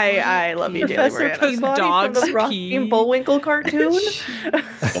pee. I love you, dearly, Professor Miranda. Peabody from dogs the Rocky pee. and Bullwinkle cartoon.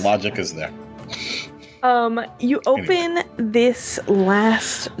 The logic is there. You open this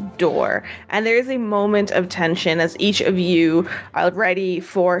last door, and there is a moment of tension as each of you are ready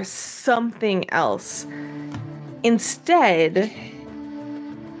for something else. Instead,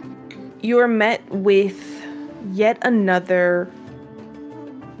 you are met with yet another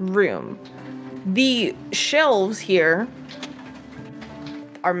room. The shelves here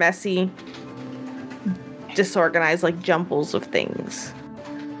are messy, disorganized like jumbles of things.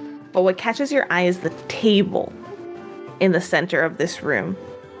 But what catches your eye is the table in the center of this room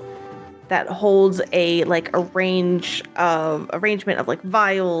that holds a like arrangement of like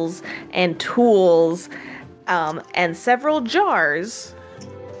vials and tools and several jars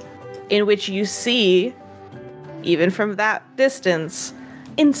in which you see, even from that distance,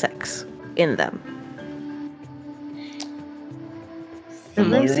 insects in them. The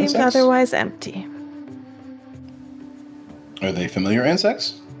room Familiar seems insects? otherwise empty. Are they familiar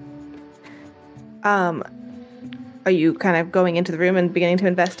insects? Are you kind of going into the room and beginning to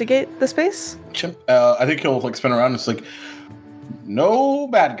investigate the space? I think he'll like spin around and it's like, no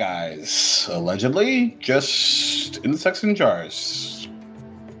bad guys. Allegedly, just insects in jars.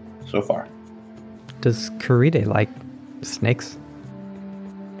 So far. Does Kuride like snakes?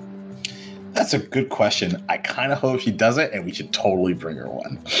 That's a good question. I kind of hope she doesn't, and we should totally bring her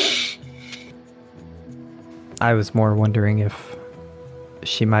one. I was more wondering if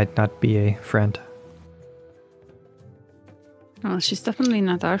she might not be a friend. Oh, she's definitely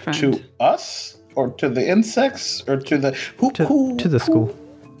not our friend. To us? Or to the insects? Or to the... To the school.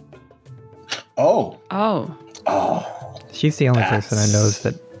 Oh. Oh. She's the only person I know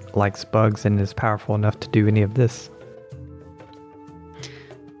that likes bugs and is powerful enough to do any of this.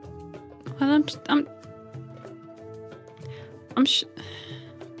 Well,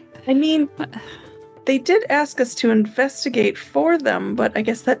 I mean, they did ask us to investigate for them, but I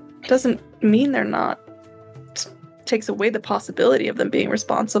guess that doesn't mean they're not. Takes away the possibility of them being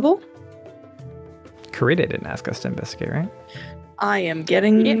responsible. Kuride didn't ask us to investigate, right? I am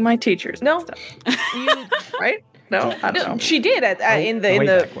getting my teachers. No. stuff. You, right? No, I don't know. She did in the way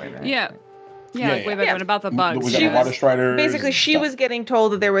back way back. Yeah. Yeah, Way back yeah. when, about the We bugs. got She the water was- striders. Basically, and she stuff. was getting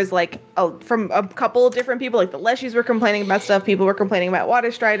told that there was like from a couple of different people, like the Leshies were complaining about stuff, people were complaining about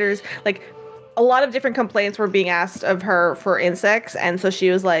water striders, like a lot of different complaints were being asked of her for insects, and so she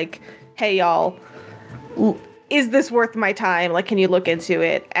was like, "Hey y'all, is this worth my time? Like, can you look into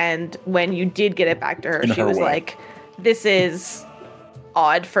it?" And when you did get it back to her, In she her was way. like, "This is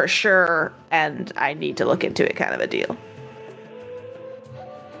odd for sure, and I need to look into it," kind of a deal.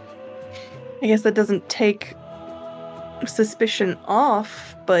 I guess that doesn't take suspicion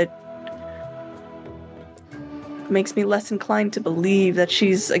off, but makes me less inclined to believe that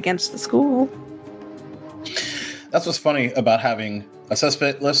she's against the school. That's what's funny about having a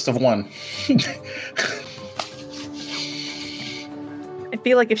suspect list of one. I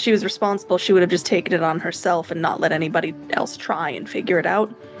feel like if she was responsible, she would have just taken it on herself and not let anybody else try and figure it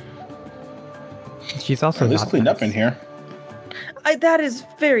out. She's also At least not cleaned up nice. in here. That is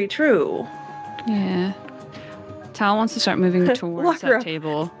very true. Yeah. Tal wants to start moving Lock towards her that up.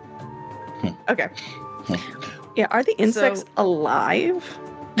 table. Okay. Yeah, are the insects So- alive?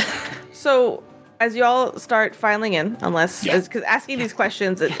 So, as y'all start filing in, unless Yeah. because asking these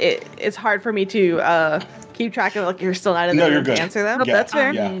questions, it's hard for me to keep track of like you're still not in the No, you're room to good. answer them. Nope, Yeah, that's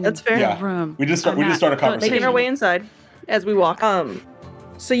fair. yeah. That's fair. Yeah. Room. We just start a Making conversation. our way inside as we walk.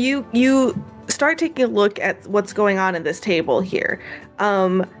 So you start taking a look at what's going on in this table here.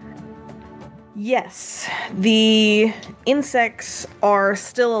 Yes, the insects are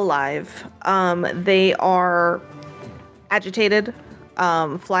still alive. They are agitated,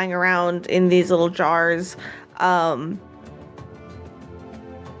 flying around in these little jars.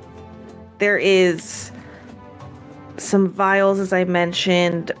 There is some vials, as I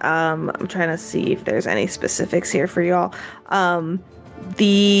mentioned. I'm trying to see if there's any specifics here for y'all.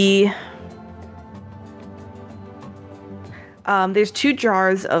 There's 2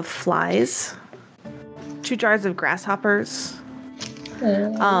 jars of flies, 2 jars of grasshoppers.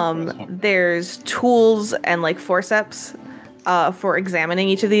 There's tools and like forceps for examining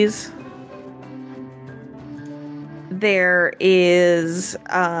each of these. There is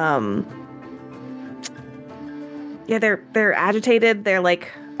they're agitated. They're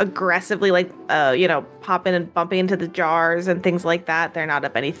like aggressively like popping and bumping into the jars and things like that. They're not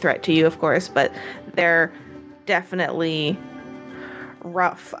of any threat to you, of course, but they're definitely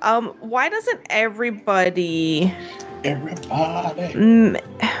rough. Why doesn't everybody No,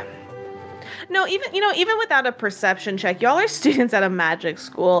 even without a perception check, y'all are students at a magic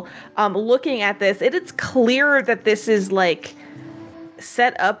school. Looking at this, it is clear that this is like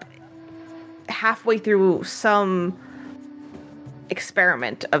set up halfway through some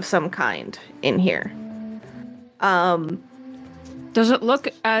experiment of some kind in here. Does it look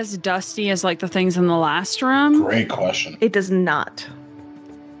as dusty as like the things in the last room? Great question. It does not.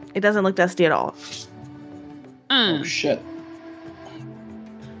 It doesn't look dusty at all. Oh shit.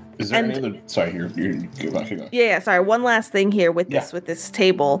 Is there And- any other? Sorry, you're keep going. Yeah, sorry. One last thing here with Yeah. this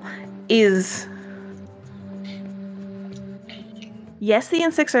table is yes, the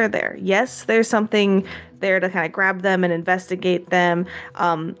insects are there. Yes, there's something there to kind of grab them and investigate them.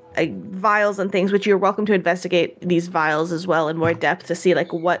 Vials and things, which you're welcome to investigate these vials as well in more depth to see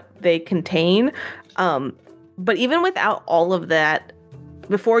like what they contain. But even without all of that,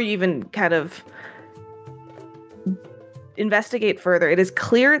 before you even kind of investigate further, it is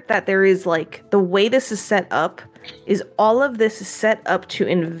clear that there is like the way this is set up is all of this is set up to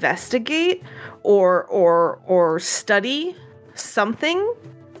investigate or study something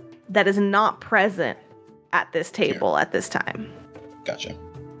that is not present at this table at this time. Gotcha.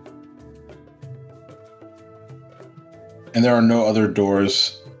 And there are no other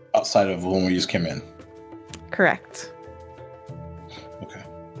doors outside of the one we just came in. Correct. Okay.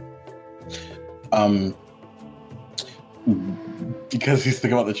 Because he's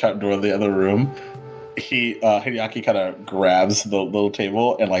thinking about the trap door in the other room, Hideaki kind of grabs the little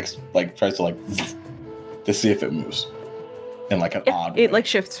table and like tries to to see if it moves in like an odd way. It like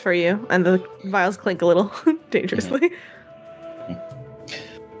shifts for you and the vials clink a little dangerously.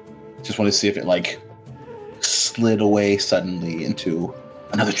 Just want to see if it like slid away suddenly into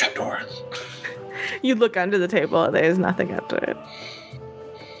another trapdoor. You look under the table, there's nothing under it.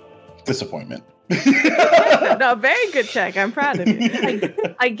 Disappointment. No, very good check. I'm proud of you.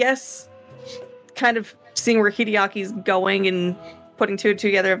 I guess kind of seeing where Hideaki's going and putting 2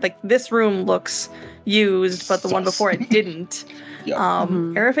 together, like this room looks used, but the one Sus. before it didn't. Yep.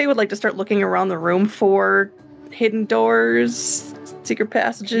 Arafe would like to start looking around the room for hidden doors, secret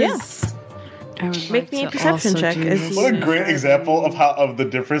passages. I would Make like me a to perception also check do as this. What a Yeah. great example of the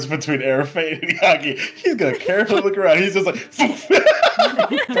difference between Arafe and Yagi. He's gonna carefully look around. He's just like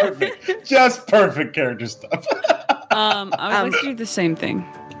perfect, just perfect character stuff. I would like to do the same thing.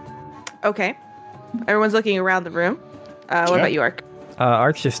 Okay. Everyone's looking around the room. What Sure. about you, Ark?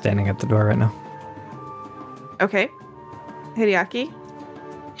 Ark's just standing at the door right now. Okay. Hideaki?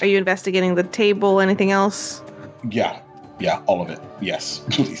 Are you investigating the table? Anything else? Yeah, all of it. Yes,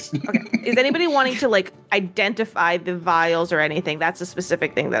 please. Okay. Is anybody wanting to like identify the vials or anything? That's a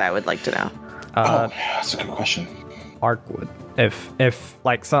specific thing that I would like to know. That's a good question. Ark would. If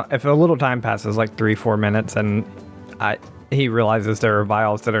a little time passes, like 3-4 minutes, and he realizes there are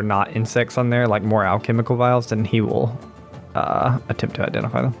vials that are not insects on there, like more alchemical vials, then he will attempt to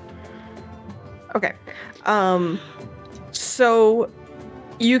identify them. Okay. So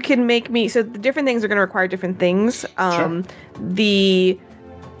you can make me, so the different things are going to require different things. Sure.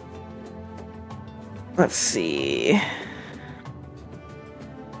 Let's see.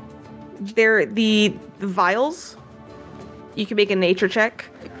 The vials, you can make a nature check,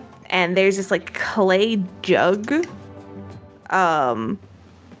 and there's this like clay jug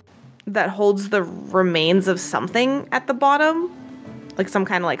that holds the remains of something at the bottom, like some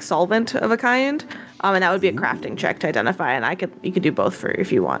kind of like solvent of a kind. And that would be a crafting check to identify, and you could do both for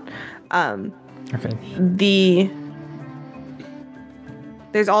if you want. Okay.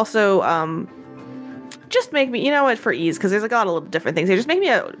 There's also just make me, you know what, for ease, because there's like a lot of little different things here. Just make me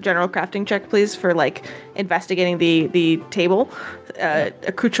a general crafting check, please, for like investigating the table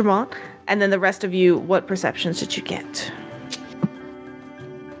accoutrement, and then the rest of you, what perceptions did you get?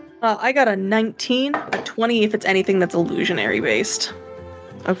 I got a 19, a 20 if it's anything that's illusionary based.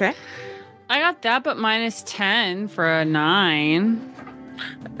 Okay. I got that, but minus 10 for a 9.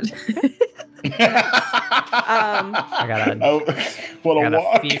 I got a, What I a got a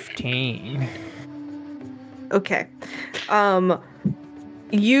walk. 15. Okay.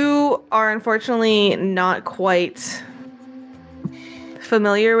 You are unfortunately not quite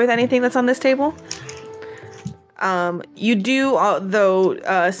familiar with anything that's on this table. You do,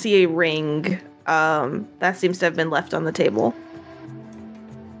 though, see a ring that seems to have been left on the table.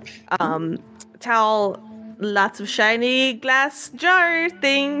 Towel, lots of shiny glass jar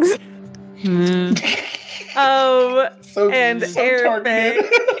things. And air targeted.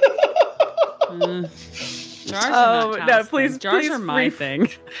 Jars are not no, Tal's please- thing. Jars please are my thing.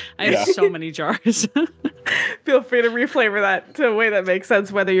 I have Yeah. so many jars. Feel free to reflavor that to a way that makes sense,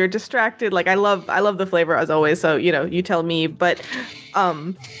 whether you're distracted. Like I love the flavor as always, so you tell me. But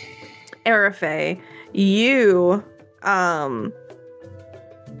Arafe, you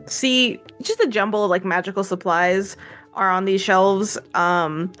see just a jumble of like magical supplies are on these shelves.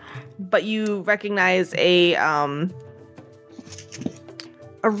 But you recognize a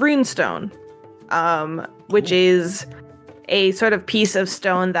runestone, which is a sort of piece of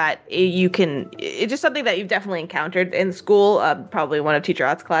stone that it's just something that you've definitely encountered in school, probably one of Teacher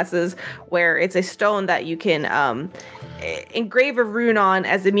Arts classes, where it's a stone that you can engrave a rune on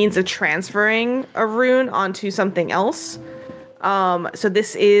as a means of transferring a rune onto something else. So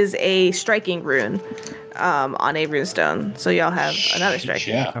this is a striking rune on a runestone. So y'all have another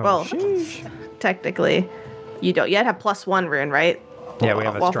striking. Yeah. Well, technically, you don't yet have +1 rune, right? Yeah, we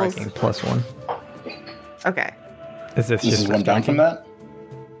have a Waffles? striking +1. Okay. Is this This just is a one down from striking? that?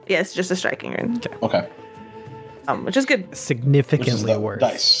 Yeah, it's just a striking rune. Okay. Which is good. Which is Significantly the worse.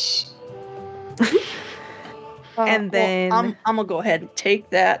 dice. And then- I'm gonna go ahead and take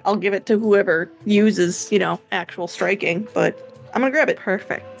that. I'll give it to whoever uses, actual striking, but I'm gonna grab it.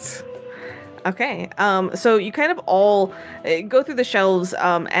 Perfect. Okay. So you kind of all go through the shelves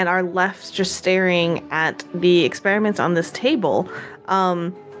and are left just staring at the experiments on this table.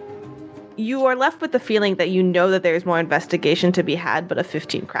 You are left with the feeling that you know that there's more investigation to be had, but a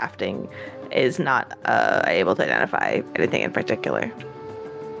 15 crafting is not able to identify anything in particular.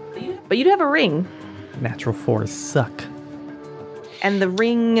 But you do have a ring, Natural 4s suck. and the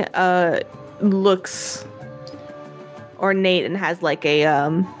ring looks ornate and has like a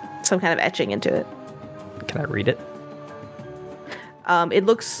some kind of etching into it. Can I read it? It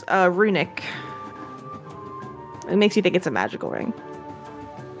looks runic. It makes you think it's a magical ring.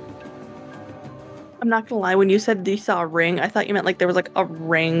 I'm not gonna lie, when you said you saw a ring, I thought you meant like there was like a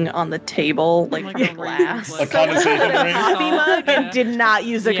ring on the table, like Like from a ring, glass. A condensation ring. Coffee mug and Yeah. did not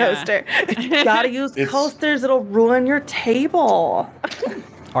use a Yeah. coaster. You gotta use It's- coasters, it'll ruin your table.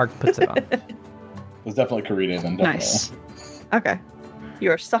 Ark puts it on. It's definitely Karita then. Definitely. Nice. Okay. You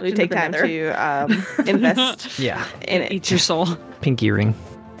are sucked We into take the time nether. to invest Yeah. in it. Eat your soul. Pinky ring.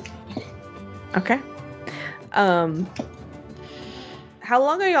 Okay. How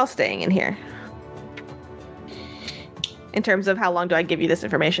long are y'all staying in here? In terms of how long do I give you this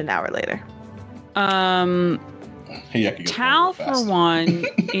information, now or later? Tal, for one,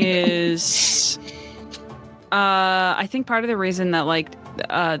 is... I think part of the reason that, like,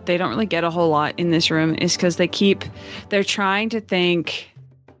 they don't really get a whole lot in this room is because they're trying to think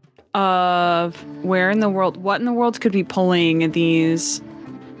of what in the world could be pulling these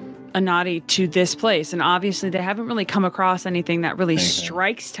Anati to this place. And obviously they haven't really come across anything that really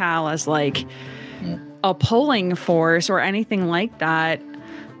strikes Tal as like a pulling force or anything like that.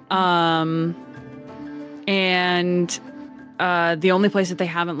 And the only place that they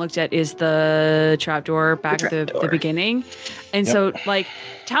haven't looked at is the trapdoor back at the beginning. And so like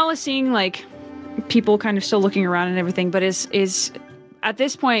Tal is seeing like people kind of still looking around and everything, but is at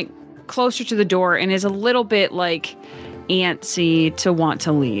this point closer to the door and is a little bit like antsy to want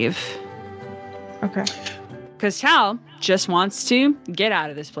to leave. Okay. Because Tal just wants to get out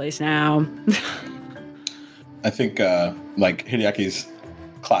of this place now. I think like Hideaki's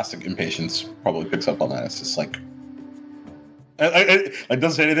classic impatience probably picks up on that. It's just like like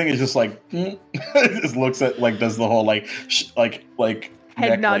doesn't say anything. It's just like just looks at like does the whole like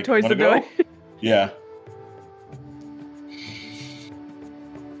head nod towards the door. Yeah.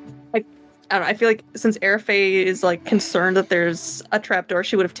 I don't know, I feel like since Airfei is like concerned that there's a trapdoor,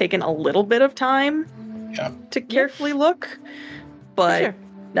 she would have taken a little bit of time to carefully look, but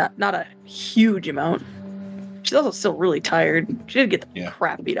not a huge amount. She's also still really tired. She did get the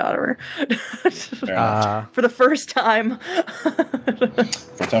crap beat out of her for the first time.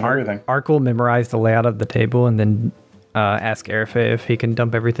 Ark will memorize the layout of the table and then ask Airfei if he can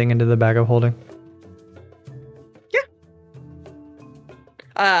dump everything into the bag of holding.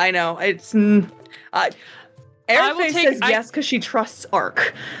 I know. It's Airfei says yes because she trusts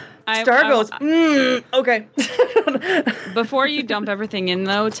Ark. Star goes, okay. Before you dump everything in,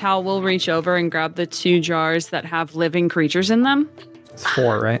 though, Tal will reach over and grab the 2 jars that have living creatures in them. It's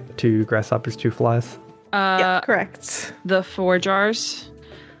 4, right? 2 grasshoppers, 2 flies. Yeah, correct. The 4 jars.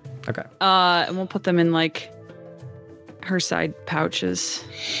 Okay. And we'll put them in, like, her side pouches.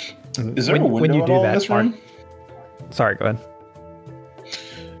 Is there a window at all in this room? Sorry, go ahead.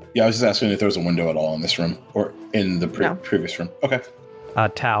 Yeah, I was just asking if there was a window at all in this room or in the previous room. Okay.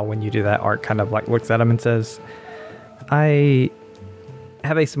 Tal, when you do that, Ark kind of like looks at him and says, I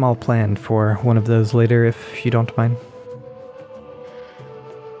have a small plan for one of those later, if you don't mind.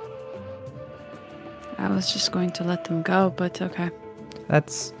 I was just going to let them go, but okay.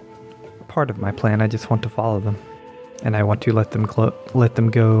 That's part of my plan. I just want to follow them. And I want to let them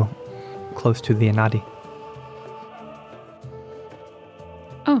go close to the Anati.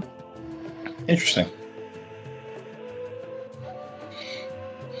 Oh. Interesting.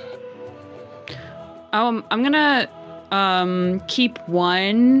 I'm gonna keep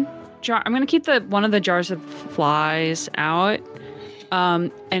one jar. I'm gonna keep one of the jars of flies out.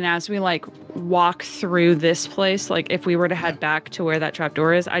 And as we like walk through this place, like if we were to head back to where that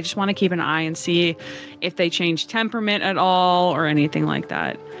trapdoor is, I just want to keep an eye and see if they change temperament at all or anything like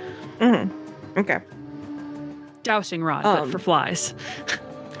that. Mm-hmm. Okay. Dowsing rod, but for flies.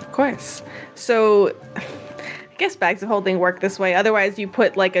 Of course. So I guess bags of holding work this way. Otherwise, you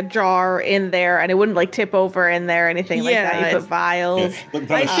put like a jar in there, and it wouldn't like tip over in there or anything like that. You put vials.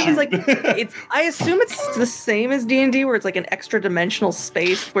 I assume it's the same as D&D, where it's like an extra dimensional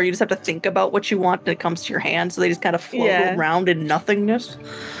space where you just have to think about what you want and it comes to your hand. So they just kind of float around in nothingness.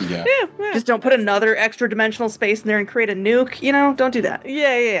 Yeah. Just don't put another extra dimensional space in there and create a nuke. You know, don't do that.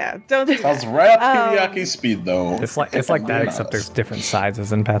 Yeah. Don't do that. Sounds right up Hideaki's speed, though. It's like that, except there's different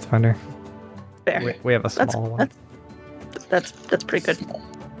sizes in Pathfinder. Fair. We have a small one. That's pretty good.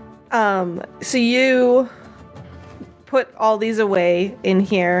 So you put all these away in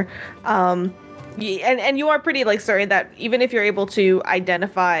here, and you are pretty like certain that even if you're able to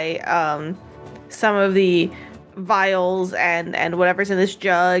identify some of the vials and whatever's in this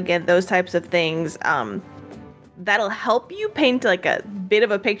jug and those types of things, that'll help you paint like a bit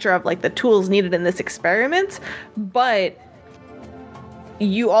of a picture of like the tools needed in this experiment, but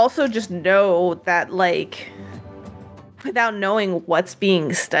you also just know that, like, without knowing what's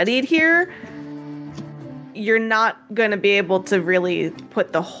being studied here, you're not going to be able to really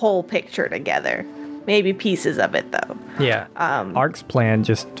put the whole picture together. Maybe pieces of it, though. Yeah. Ark's plan,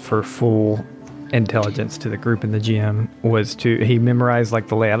 just for full intelligence to the group and the GM, was he memorized, like,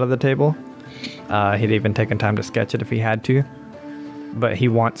 the layout of the table. He'd even taken time to sketch it if he had to. But he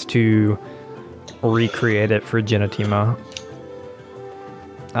wants to recreate it for Genetema.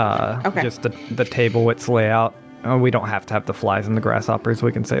 Just the table, its layout. We don't have to have the flies and the grasshoppers.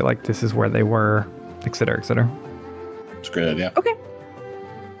 We can say, like, this is where they were, et cetera, et cetera. It's a great idea. Okay.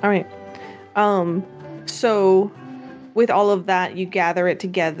 All right. So with all of that, you gather it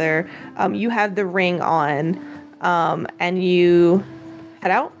together. You have the ring on, and you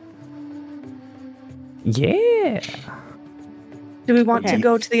head out. Yeah. Do we want to Okay.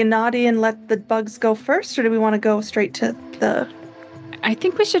 go to the Inadi and let the bugs go first, or do we want to go straight to the I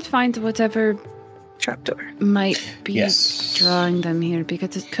think we should find whatever trapdoor? might be Yes. drawing them here,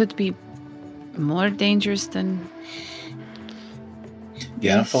 because it could be more dangerous than.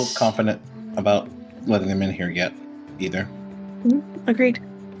 Yeah, I don't feel confident about letting them in here yet, either. Agreed.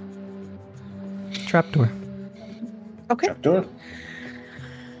 Trapdoor. Okay. Trapdoor.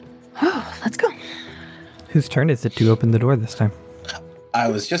 Oh, let's go. Whose turn is it to open the door this time? I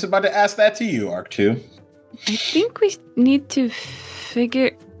was just about to ask that to you, Arc 2. I think we need to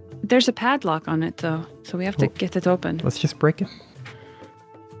figure. There's a padlock on it, though, so we have to get it open. Let's just break it.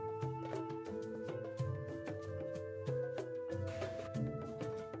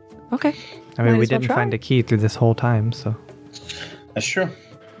 Okay. I mean, Might we as well didn't try. find a key through this whole time, so. That's true.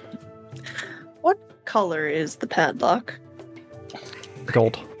 What color is the padlock?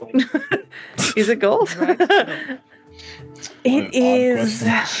 Gold. Is it gold? What an odd It is.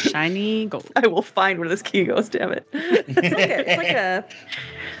 question. Shiny gold. I will find where this key goes, damn it. It's like a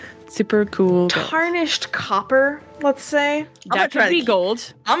Super cool. gold. tarnished copper, let's say. gonna That try could to be keep-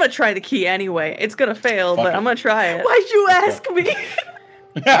 gold. I'm gonna try the key anyway. It's gonna fail, Fuck but it. I'm gonna try it. Why'd you ask me?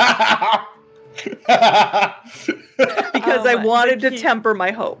 Because I Oh, wanted the to key- temper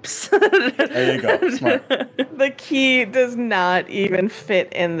my hopes. There you go. Smart. The key does not even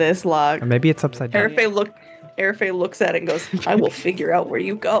fit in this lock. Or maybe it's upside down. Airfay looks at it and goes, I will figure out where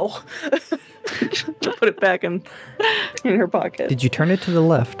you go. Put it back in her pocket. Did you turn it to the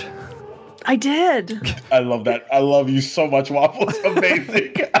left? I did. I love that. I love you so much, Waffles.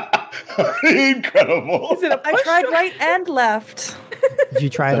 Amazing. Incredible. Is it a I push tried door? right and left. Did you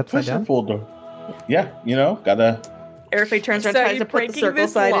try it It's a upside push or down? pull door. Yeah, gotta. Airfay turns around So and tries you to put the breaking circle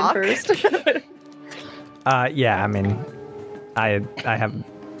this side lock? in first. Yeah, I mean, I have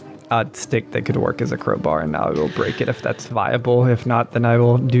a stick that could work as a crowbar, and I will break it if that's viable. If not, then I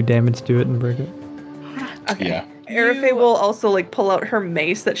will do damage to it and break it. Yeah. Airfay will also pull out her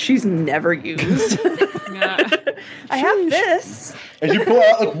mace that she's never used. Yeah. I have this. And you pull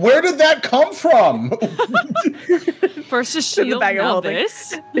out, where did that come from? First a shield, bag of now holding.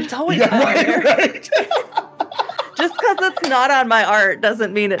 this. It's always Yeah, there. right. Just because it's not on my art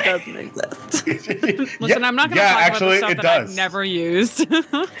doesn't mean it doesn't exist. Listen, I'm not going to talk actually, about the it stuff that I've does. never used.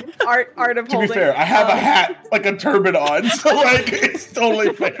 Art of To be holding. fair, I have a hat, like a turban on, so it's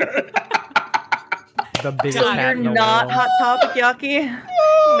totally fair. The biggest So hat you're in the not world. Hot Topic Yaki?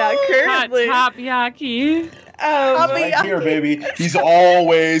 Not Hot currently. top yaki. Right here, baby. He's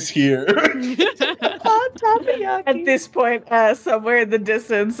always here. Hot Topic Yaki. At this point, somewhere in the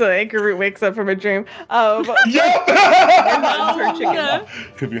distance, Anchor Root wakes up from a dream. Yep. her chicken. Yeah.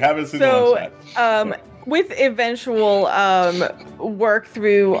 If you haven't seen So, the one shot. With eventual work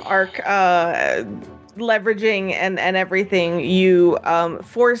through arc leveraging and everything, you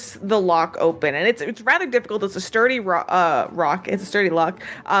force the lock open, and it's rather difficult. It's a sturdy rock. It's a sturdy lock,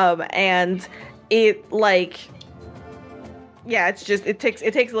 and it it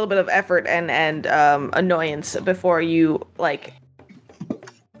takes a little bit of effort and annoyance before you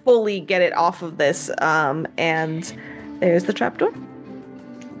fully get it off of this. And there's the trapdoor.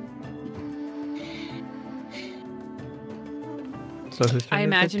 So whose turn I is it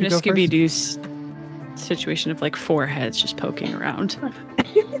imagine to a go first? Scooby-Doo situation of 4 heads just poking around.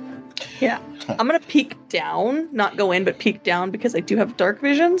 Yeah. I'm going to peek down, not go in, but peek down because I do have dark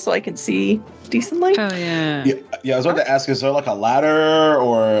vision so I can see decently. Oh, yeah. Yeah, I was about to ask, is there a ladder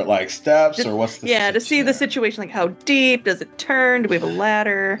or steps or what's the To see the situation, how deep does it turn? Do we have a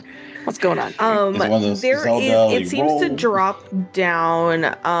ladder? What's going on? Is it one of those There Zelda, it you seems to roll? drop down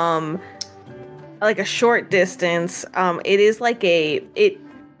a short distance. It is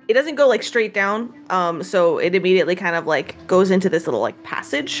it doesn't go straight down, so it immediately kind of goes into this little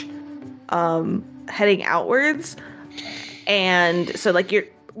passage heading outwards, and so you're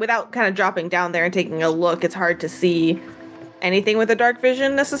without kind of dropping down there and taking a look, it's hard to see anything with a dark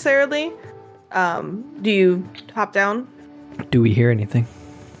vision necessarily. Do you hop down? Do we hear anything?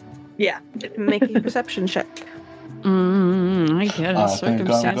 Yeah. Make a perception check. I get I a think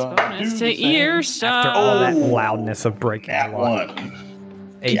circumstance I'm gonna bonus do to the same. ear stuff. After all that loudness of breaking That the lock. one.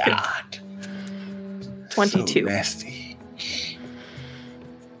 Aiken. God. 22. So nasty.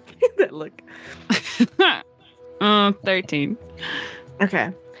 That look. 13.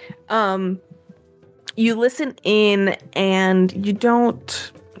 Okay. You listen in and you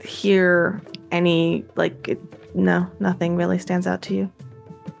don't hear any nothing really stands out to you.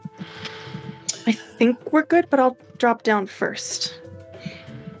 I think we're good, but I'll drop down first.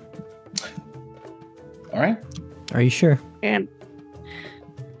 All right. Are you sure? And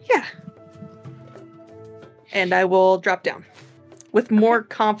yeah. And I will drop down with more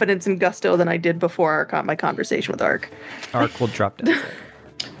confidence and gusto than I did before my conversation with Ark. Ark will drop down.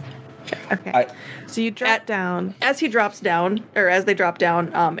 Okay. So you drop down. As he drops down, or as they drop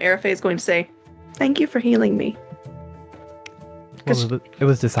down, Arafe is going to say, "Thank you for healing me." Well, it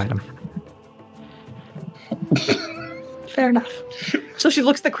was this item. Fair enough. So she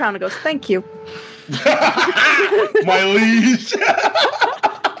looks at the crown and goes, "Thank you." My liege.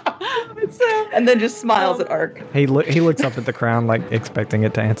 And then just smiles at Ark. He looks up at the crown like expecting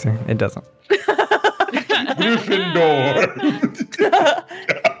it to answer. It doesn't. Gryffindor.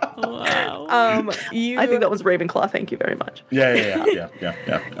 Wow. I think that was Ravenclaw. Thank you very much. Yeah.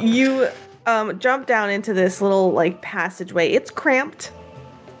 You jump down into this little like passageway. It's cramped.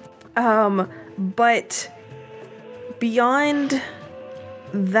 But beyond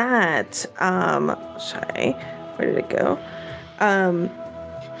that, sorry, where did it go?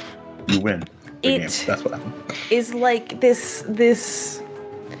 You win. The game. It That's what happened. is like this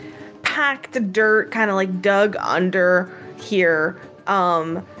packed dirt kind of like dug under here,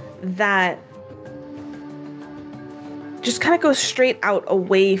 that just kind of goes straight out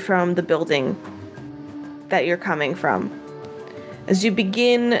away from the building that you're coming from. As you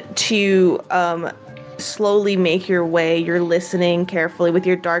begin to slowly make your way, you're listening carefully with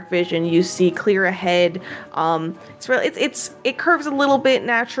your dark vision. You see clear ahead. It curves a little bit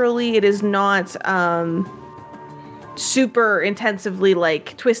naturally. It is not super intensively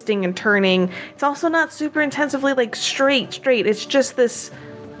like twisting and turning. It's also not super intensively like straight. It's just this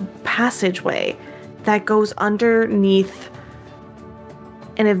passageway that goes underneath,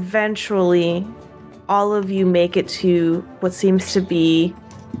 and eventually all of you make it to what seems to be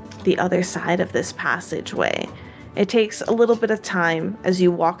the other side of this passageway. It takes a little bit of time as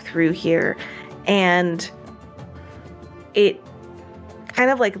you walk through here, and it kind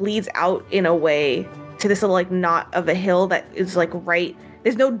of like leads out in a way to this little like knot of a hill that is like right.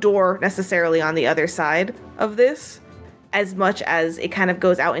 There's no door necessarily on the other side of this, as much as it kind of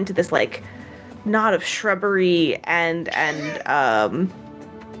goes out into this like knot of shrubbery and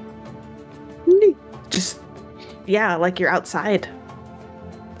just like you're outside.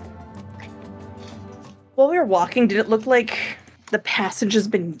 While we were walking, did it look like the passage has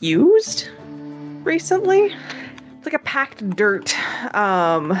been used recently? It's like a packed dirt,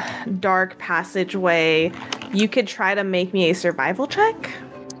 dark passageway. You could try to make me a survival check.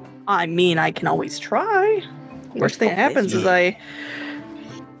 I mean, I can always try. Worst thing that happens is I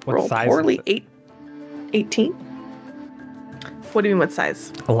What roll size poorly. is it? 18. What do you mean, what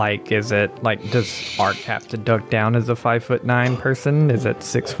size? Like, is it like, does Ark have to duck down as a 5'9" person? Is it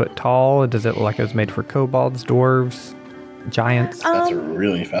 6 foot tall? Does it look like it was made for kobolds, dwarves, giants? That's a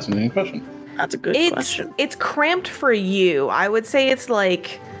really fascinating question. That's a good question. It's cramped for you. I would say it's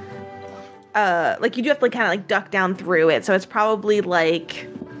like you do have to like kind of like duck down through it. So it's probably like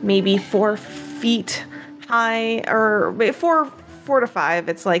maybe 4 feet high, or 4 to 5.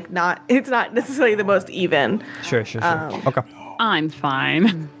 It's not necessarily the most even. Sure. Okay. I'm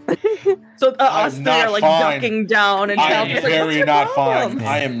fine. So us I'm three are not like fine. ducking down, and I Cal's am like, "What's very your not problem?"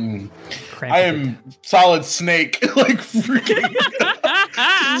 fine. Cramp I am solid snake, like freaking.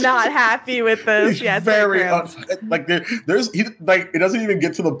 Not happy with this. He's Yeah, it's very cramped. like there's he like it doesn't even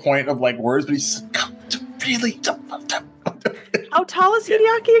get to the point of like words, but he's really. How tall is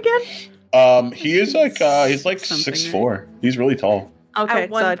Hideaki again? He is like he's like Something, 6'4". He's really tall. Okay,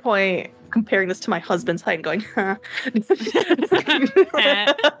 At one point, comparing this to my husband's height and going, huh.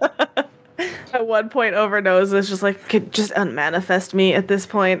 At one point, Overnose is just like, could just unmanifest me at this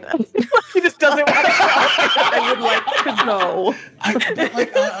point. He just doesn't want to. I would like to know.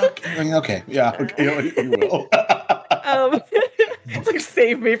 Okay, yeah, okay, you will. It's like,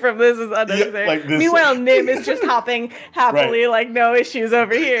 save me from this is unnecessary. like this- Meanwhile, Nim is just hopping happily, like no issues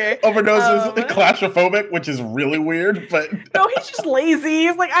over here. Overnose is claustrophobic, which is really weird, but No, he's just lazy.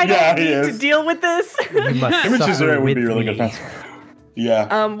 He's like, I Yeah, don't he need to is. deal with this. You must Images suffer would be with really me. good.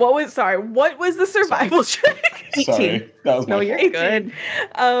 Yeah, What was the survival check? sorry, that was No, my you're fault.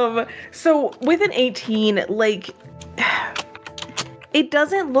 good. So with an 18, like, it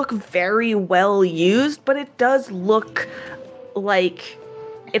doesn't look very well used, but it does look like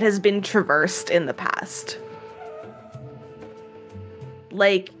it has been traversed in the past.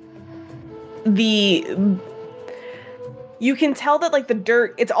 Like, you can tell that, like, the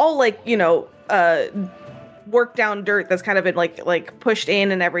dirt, it's all, like, worked down dirt that's kind of been like pushed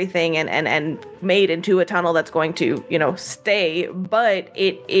in and everything and made into a tunnel that's going to stay, but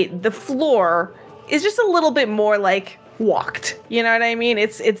the floor is just a little bit more like walked. You know what I mean?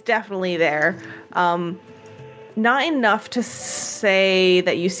 It's definitely there. Not enough to say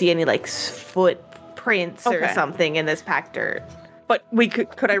that you see any like footprints or something in this packed dirt. But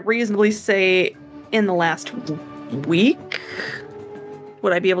could I reasonably say in the last week?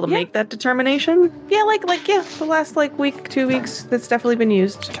 Would I be able to make that determination? Yeah, the last like week, 2 weeks, that's definitely been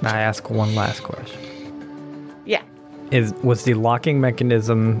used. Can I ask one last question? Yeah. Was the locking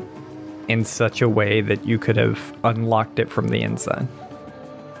mechanism in such a way that you could have unlocked it from the inside?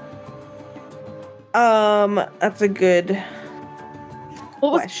 That's a good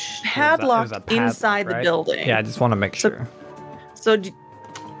What was question. padlocked It was a padlock, inside the right? building? Yeah, I just want to make sure. So,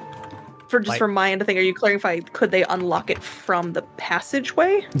 from my end of thing, are you clarifying? Could they unlock it from the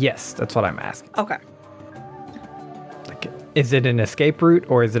passageway? Yes, that's what I'm asking. Okay. Like, is it an escape route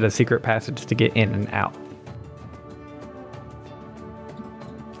or is it a secret passage to get in and out?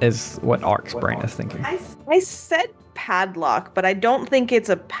 Is what Ark's brain is thinking. I said padlock, but I don't think it's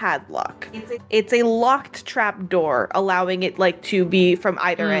a padlock. It's a locked trap door, allowing it like to be from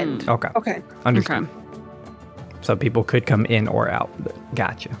either end. Okay. Okay. Understood. So people could come in or out.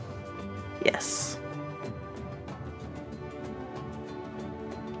 Gotcha. Yes.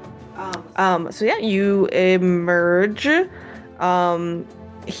 So yeah, you emerge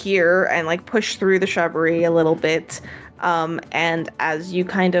here and like push through the shrubbery a little bit. And as you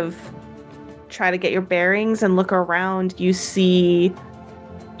kind of try to get your bearings and look around, you see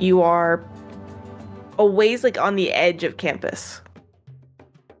you are a ways like on the edge of campus.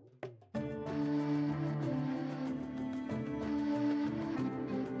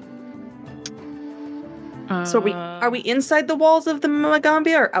 So are we inside the walls of the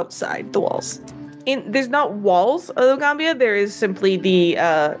Magambia or outside the walls? There's not walls of Gambia. There is simply the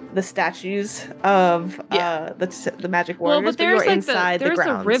statues of the magic warriors. Well, but there's you're like inside the there's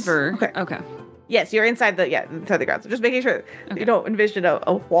grounds. a river. Okay. Yes, you're inside inside the grounds. So just making sure you don't envision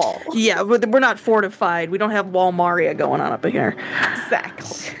a wall. Yeah, we're not fortified. We don't have Wall Maria going on up here.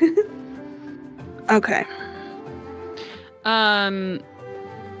 Exactly. Okay.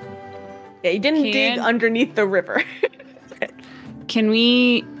 Yeah, you didn't dig underneath the river. Can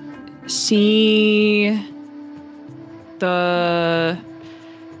we see the?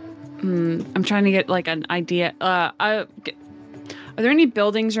 I'm trying to get like an idea. Are there any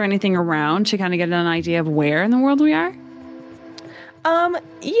buildings or anything around to kind of get an idea of where in the world we are?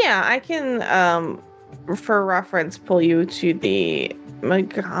 Yeah, I can for reference pull you to the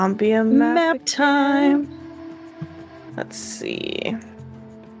Magambia map time. Let's see.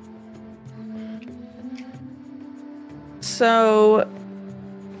 So,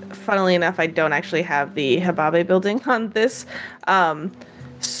 funnily enough, I don't actually have the Hababe building on this.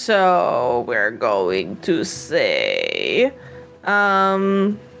 So we're going to say,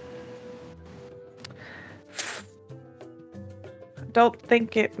 don't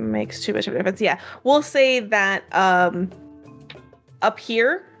think it makes too much of a difference. Yeah, we'll say that up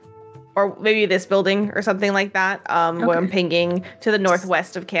here, or maybe this building or something like that, where I'm pinging to the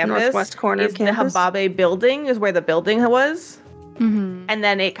northwest of campus. Northwest corner is of campus. the Hababe building is where the building was. Mm-hmm. And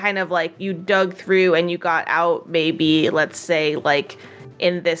then it kind of like you dug through and you got out maybe, let's say, like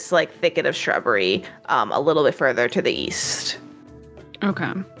in this like thicket of shrubbery a little bit further to the east.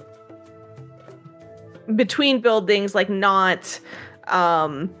 Okay. Between buildings, like not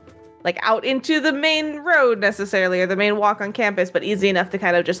like out into the main road necessarily or the main walk on campus, but easy enough to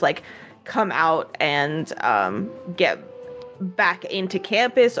kind of just like come out and get back into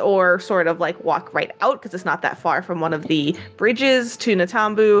campus or sort of like walk right out because it's not that far from one of the bridges to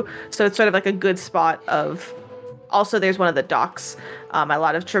Natambu. So it's sort of like a good spot of. Also, there's one of the docks. A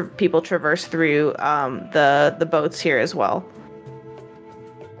lot of people traverse through the boats here as well.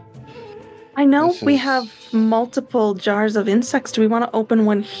 I know we have multiple jars of insects. Do we want to open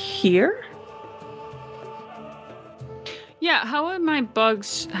one here? Yeah, how are my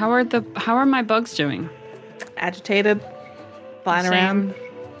bugs doing? Agitated, flying around.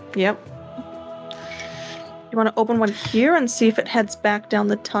 Yep. You want to open one here and see if it heads back down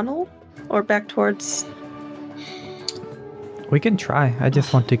the tunnel or back towards... We can try. I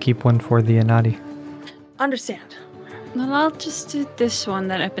just want to keep one for the Anadi. Understand. Well, I'll just do this one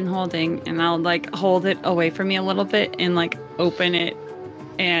that I've been holding, and I'll like hold it away from me a little bit and like open it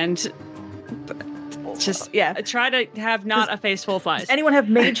and just try to have not a face full of flies. Does anyone have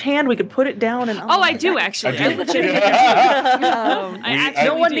mage hand? We could put it down and... Oh, I do actually. I legitimately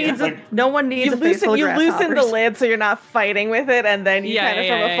do. No one needs a face full of You loosen the grasshoppers. lid so you're not fighting with it, and then you kind of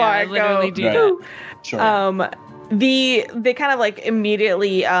from afar I literally go. do that. Sure. they kind of like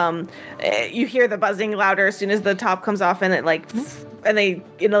immediately you hear the buzzing louder as soon as the top comes off, and it like and they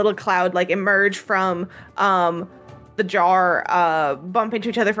in a little cloud like emerge from the jar, bump into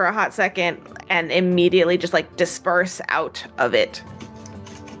each other for a hot second, and immediately just like disperse out of it.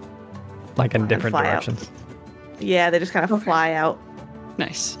 Like in different fly out. directions. Yeah, they just kind of fly out.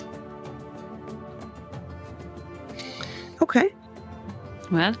 Nice. Okay.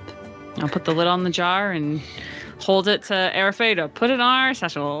 Well, I'll put the lid on the jar and hold it to Arafe to put it on our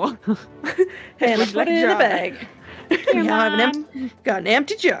satchel. And I put it in a bag. Now I have on. got an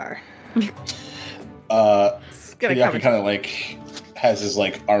empty jar. Hideaki kind of like has his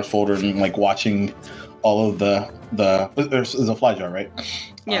like arms folded and like watching all of there's a fly jar, right?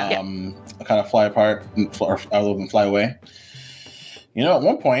 Yeah. Kind of fly apart and fly away. You know, at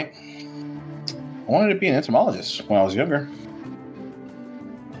one point, I wanted to be an entomologist when I was younger.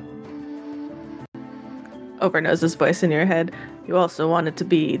 Overnose's voice in your head. You also wanted to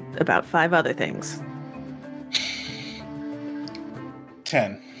be about 5 other things.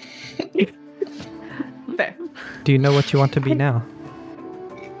 10. Fair. Do you know what you want to be now?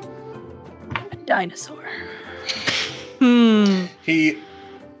 A dinosaur. He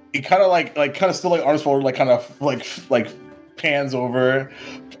kind of like kind of still like arms forward, like kind of like pans over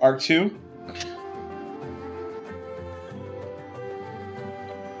Arc 2.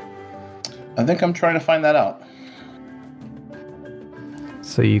 I think I'm trying to find that out.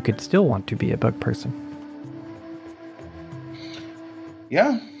 So you could still want to be a bug person.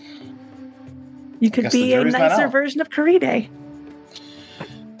 Yeah. You could Guess the be a jury's not nicer out. version of Karide.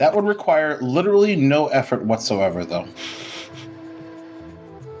 That would require literally no effort whatsoever, though.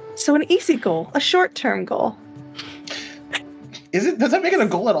 So an easy goal, a short-term goal. Does that make it a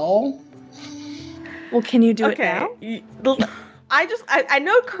goal at all? Well, can you do it Okay. now? I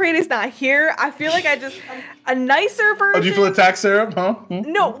know Karate's not here. I feel like a nicer version. Oh, do you feel attacked, Sarah? Huh?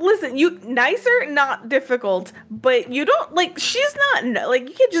 No, listen, nicer, not difficult, but you don't, like, she's not, like,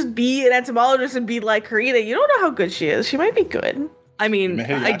 you can't just be an entomologist and be like Karita. You don't know how good she is. She might be good. I mean,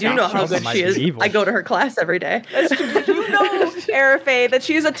 Maybe I do I know can. how She good might she be is. evil. I go to her class every day. You know, Arafe, that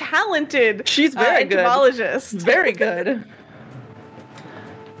she's a talented She's very good. entomologist. Very good.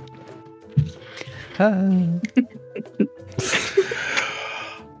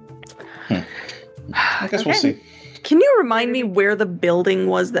 I guess we'll see. Can you remind me where the building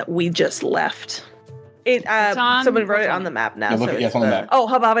was that we just left? Someone wrote it on the map now. Yeah, look so at- yeah, it's on the map. Oh,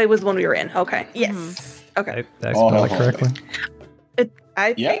 Hababe was the one we were in. Okay. Yes. Okay. Did I spell it Oh. correctly?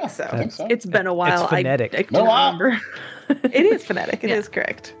 I Yeah, think so. I think so. It's been a while. phonetic. I Been a don't while. remember. It is phonetic. It Yeah. is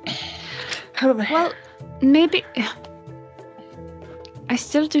correct. Well, maybe. I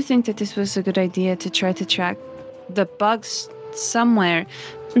still do think that this was a good idea to try to track the bugs somewhere.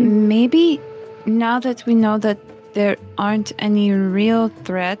 Maybe now that we know that there aren't any real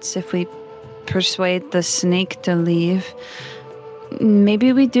threats, if we persuade the snake to leave,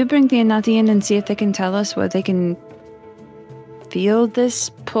 maybe we do bring the Anati in and see if they can tell us where they can feel this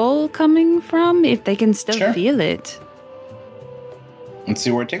pull coming from, if they can still Sure. feel it. And see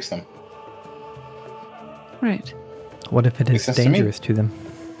where it takes them. Right. What if it Makes is sense to me. dangerous to them?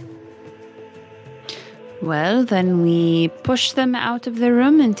 Well, then we push them out of the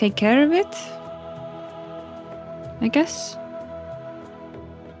room and take care of it. I guess.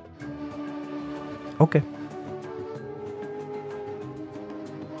 Okay.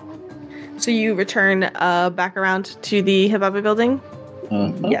 So you return back around to the Hibabi building?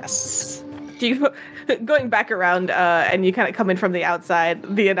 Mhm. Yes. Do you going back around and you kind of come in from the outside?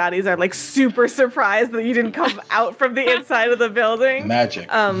 The Anatis are like super surprised that you didn't come out from the inside of the building. Magic.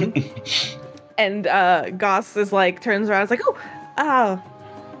 And Goss is like turns around, is like, oh,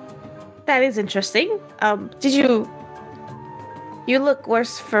 that is interesting. Did you look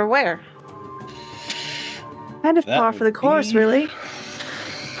worse for wear? Kind of That par for the would course, be- really.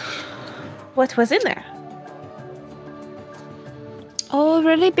 What was in there? Oh,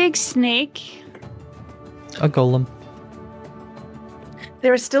 really big snake. A golem.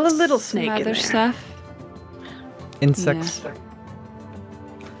 There is still a little Some snake in other there. stuff. Insects.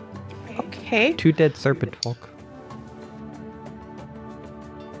 Okay. 2 dead serpent folk.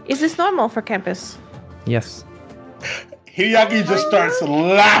 Is this normal for campus? Yes. Hideaki just starts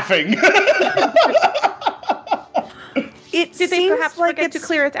laughing. It Did they seems perhaps like forget to it's-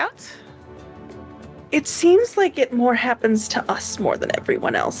 clear it out? It seems like it more happens to us more than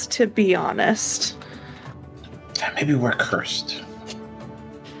everyone else, to be honest. Maybe we're cursed.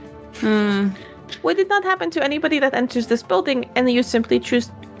 Would it not happen to anybody that enters this building and you simply choose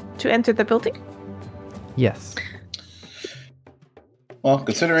to enter the building? Yes. Well,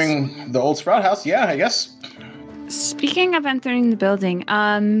 considering the old Sprout House, yeah, I guess. Speaking of entering the building,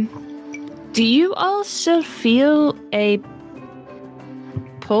 do you all still feel a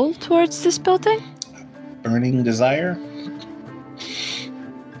pull towards this building? Burning desire?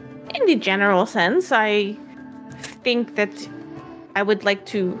 In the general sense, I think that I would like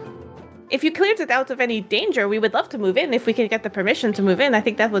to. If you cleared it out of any danger, we would love to move in. If we could get the permission to move in, I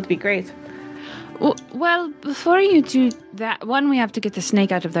think that would be great. Well, before you do that, one, we have to get the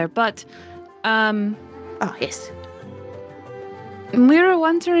snake out of there, but, Oh, yes. we were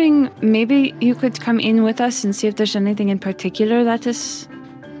wondering, maybe you could come in with us and see if there's anything in particular that is,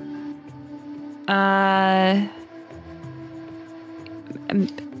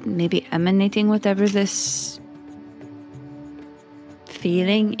 maybe emanating whatever this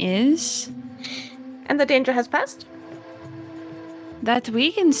feeling is. And the danger has passed? That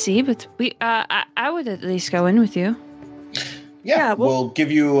we can see, but I would at least go in with you. Yeah, we'll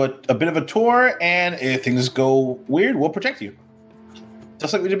give you a bit of a tour, and if things go weird, we'll protect you.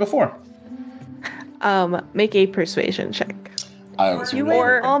 Just like we did before. Make a persuasion check.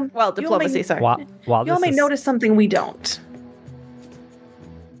 Diplomacy, sorry. While You all may notice something we don't.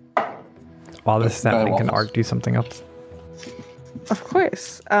 While this is happening, can Ark do something else? Of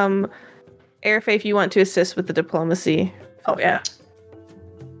course. Airfae, if you want to assist with the diplomacy. Oh, yeah.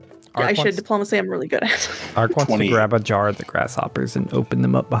 Ark I should wants- diplomacy. I'm really good at. Ark wants to 28. grab a jar of the grasshoppers and open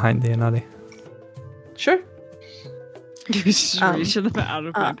them up behind the Anadi. Sure. Just reach them out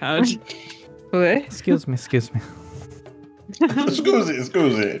of my pouch. What? Excuse me. Excuse it. It's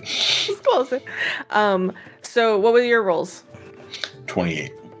close. So what were your rolls?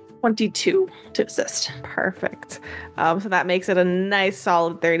 28. 22 to assist. Perfect. So that makes it a nice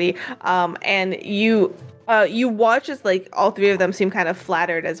solid 30. And you watch as like all three of them seem kind of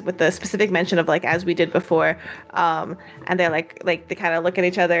flattered as with the specific mention of like as we did before. And they're like they kind of look at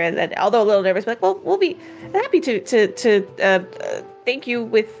each other and then although a little nervous, but like, well, we'll be happy to thank you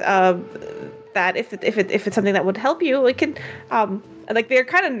with that if it's something that would help you. We can like they're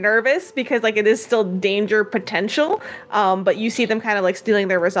kind of nervous because like it is still danger potential, but you see them kind of like stealing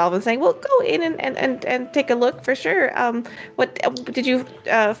their resolve and saying, well, go in and take a look for sure. What did you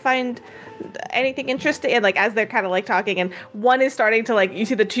find anything interesting? And like as they're kind of like talking and one is starting to like, you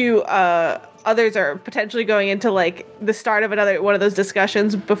see the two others are potentially going into like the start of another one of those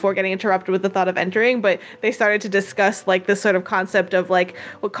discussions before getting interrupted with the thought of entering, but they started to discuss like this sort of concept of like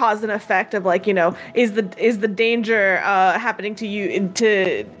what cause and effect of like, you know, is the danger happening to you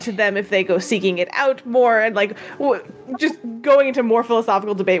to them if they go seeking it out more and like just going into more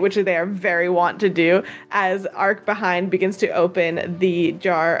philosophical debate, which they are very wont to do as Ark behind begins to open the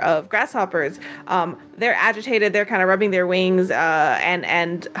jar of grasshoppers. They're agitated, they're kind of rubbing their wings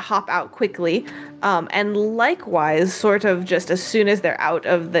and hop out quickly. And likewise, sort of just as soon as they're out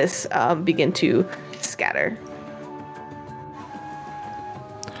of this, begin to scatter.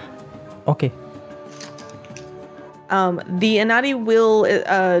 Okay. The Anadi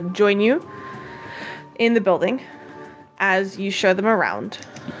will join you in the building as you show them around.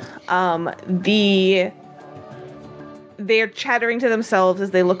 They're chattering to themselves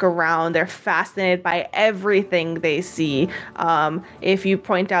as they look around. They're fascinated by everything they see. If you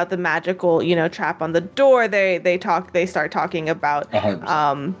point out the magical, trap on the door, they start talking about.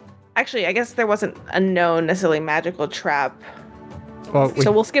 100%. Actually, I guess there wasn't a known necessarily magical trap. Well,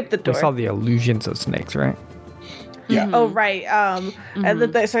 So we'll skip the door. We saw the illusions of snakes, right? Yeah. Oh right. And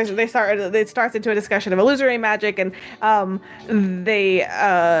it starts into a discussion of illusory magic, and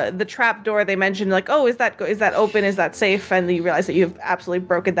the trap door they mentioned like, oh, is that open? Is that safe? And you realize that you've absolutely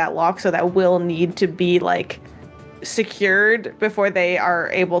broken that lock, so that will need to be like secured before they are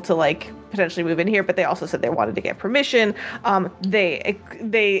able to like potentially move in here. But they also said they wanted to get permission.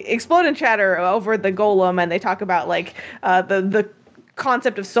 They explode in chatter over the golem, and they talk about like the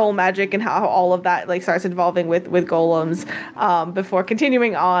concept of soul magic and how all of that like starts involving with golems before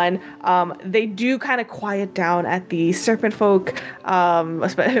continuing on. They do kind of quiet down at the serpent folk,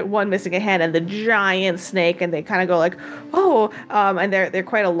 one missing a hand and the giant snake, and they kind of go like, oh, and they're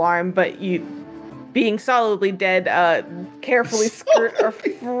quite alarmed, but you being solidly dead, carefully skirt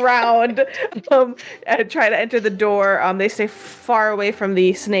around and try to enter the door. They stay far away from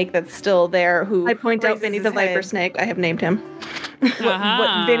the snake that's still there. Who I point out raises Vinny his the Viper head. Snake. I have named him.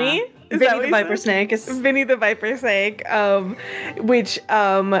 What, Vinny? Is that Vinny what the you Viper said? Snake is Vinny the Viper Snake, which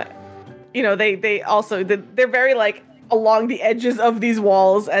they also they're very like along the edges of these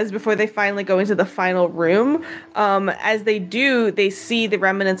walls as before they finally go into the final room. As they do, they see the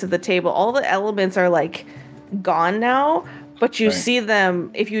remnants of the table. All the elements are like gone now, but you Right. see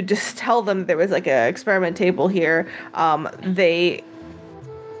them. If you just tell them there was like a experiment table here, they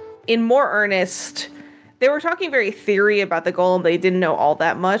in more earnest they were talking very theory about the golem. They didn't know all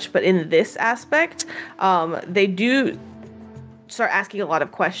that much, but in this aspect, they do start asking a lot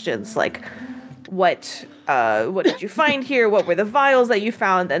of questions, like what did you find here? What were the vials that you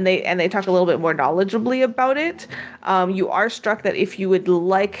found? And they talk a little bit more knowledgeably about it. You are struck that if you would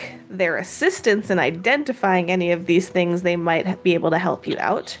like their assistance in identifying any of these things, they might be able to help you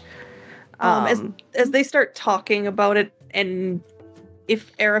out. As they start talking about it, and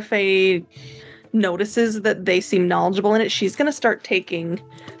if Arafe notices that they seem knowledgeable in it, she's going to start taking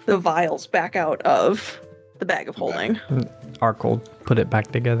the vials back out of the bag of holding. Ark'll put it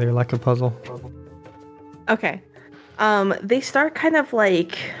back together like a puzzle. Okay. They start kind of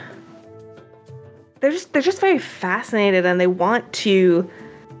like they're just very fascinated, and they want to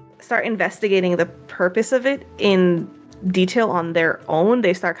start investigating the purpose of it in detail on their own.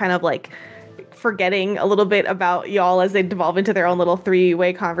 They start kind of like forgetting a little bit about y'all as they devolve into their own little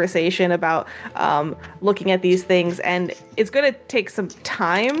three-way conversation about looking at these things, and it's going to take some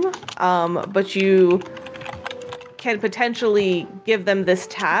time, but you can potentially give them this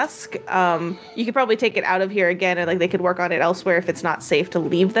task. You could probably take it out of here again, and like they could work on it elsewhere if it's not safe to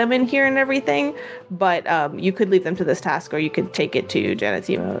leave them in here and everything, but you could leave them to this task, or you could take it to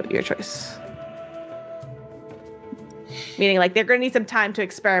Janatimo, your choice. Meaning, like, they're going to need some time to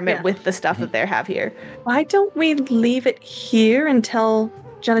experiment with the stuff that they have here. Why don't we leave it here and tell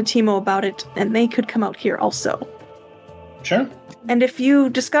Janatimo about it, and they could come out here also? Sure. And if you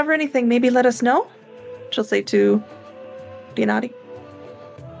discover anything, maybe let us know? She'll say to Leonardi.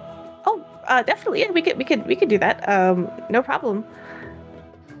 Oh, definitely. Yeah, we could do that. No problem.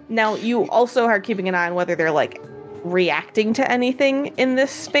 Now, you also are keeping an eye on whether they're, like, reacting to anything in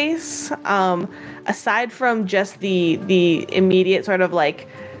this space. Aside from just the immediate sort of like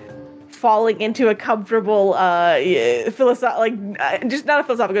falling into a comfortable just not a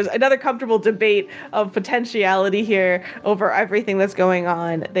philosophical, another comfortable debate of potentiality here over everything that's going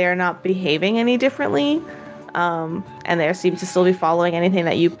on, they are not behaving any differently, and they seem to still be following anything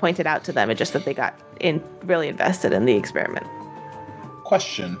that you pointed out to them. It's just that they got really invested in the experiment.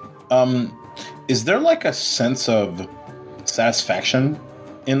 Question. Is there like a sense of satisfaction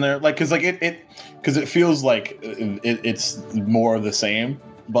in there? Like, cause like because it feels like it's more of the same,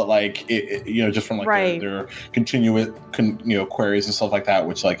 but like just from like their continuous queries and stuff like that,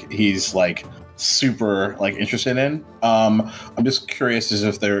 which like he's like super like interested in. I'm just curious as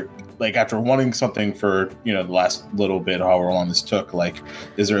if they're like, after wanting something for the last little bit, however long this took, like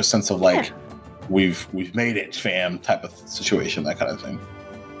is there a sense of like we've made it, fam, type of situation, that kind of thing?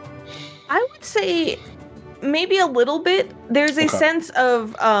 I would say maybe a little bit. There's a sense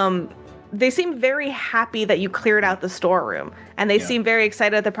of they seem very happy that you cleared out the storeroom, and they seem very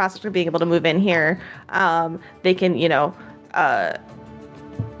excited at the prospect of being able to move in here. They can,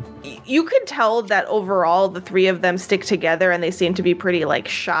 you could tell that overall the three of them stick together, and they seem to be pretty like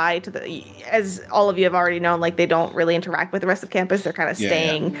shy as all of you have already known, like they don't really interact with the rest of campus. They're kind of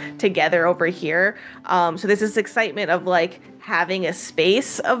staying together over here. So there's this excitement of like having a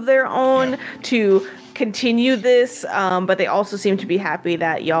space of their own to continue this, but they also seem to be happy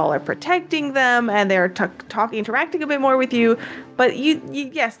that y'all are protecting them, and they're interacting a bit more with you. But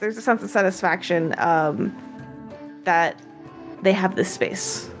yes, there's a sense of satisfaction that they have this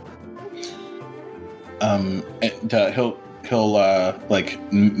space. And he'll like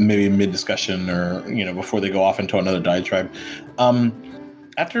maybe mid discussion or before they go off into another diatribe,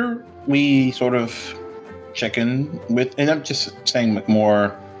 after we sort of check in with, and I'm just saying like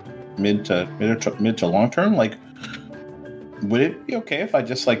more mid to long term, like would it be okay if I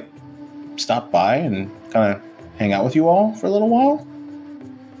just like stop by and kind of hang out with you all for a little while?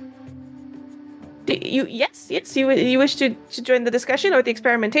 Yes, you wish to join the discussion or the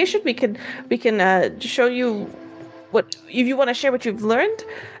experimentation? We can show you what if you want to share what you've learned,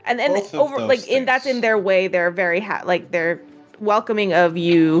 and then over like that's in their way. They're very they're welcoming of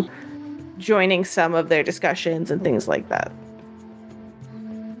you joining some of their discussions and things like that.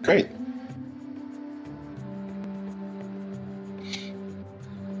 Great.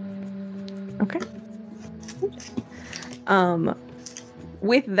 Okay.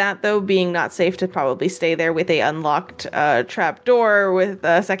 With that, though, being not safe to probably stay there with a unlocked trap door with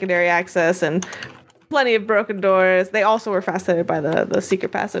secondary access and plenty of broken doors. They also were fascinated by the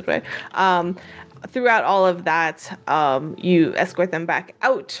secret passageway. Throughout all of that, you escort them back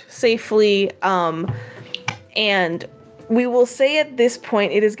out safely. And we will say at this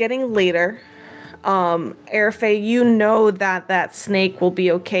point, it is getting later. Arafe, you know that snake will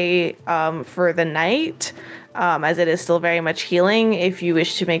be okay for the night. As it is still very much healing. If you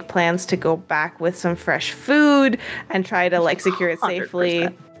wish to make plans to go back with some fresh food and try to like secure it safely.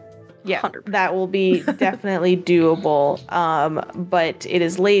 100%. Yeah, 100%. that will be definitely doable. But it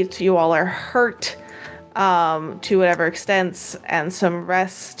is late. You all are hurt to whatever extents, and some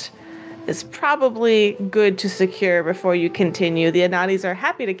rest is probably good to secure before you continue. The Ananis are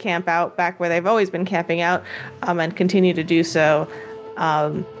happy to camp out back where they've always been camping out, and continue to do so.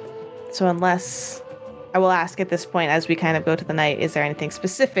 So unless, I will ask at this point as we kind of go to the night, is there anything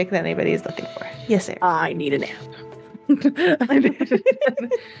specific that anybody is looking for? Yes, sir. I need a nap.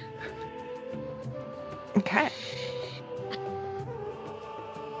 Okay.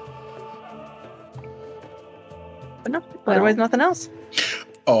 But no, otherwise nothing else.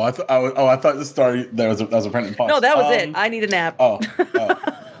 Oh, I thought the story there was a pregnant pause. No, that was it. I need a nap. Oh.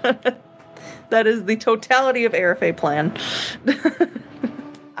 That is the totality of ARFA plan.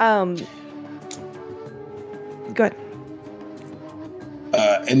 Good.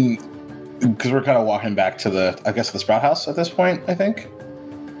 And because we're kind of walking back to the Sprout House at this point, I think.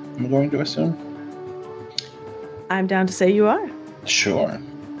 I'm going to assume. I'm down to say you are. Sure.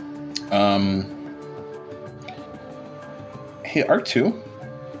 Hey, R2.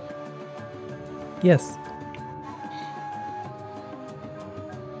 Yes.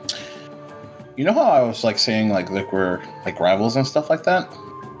 You know how I was like saying like we're like rivals and stuff like that?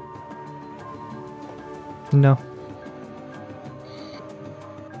 No.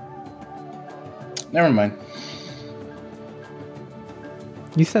 Never mind.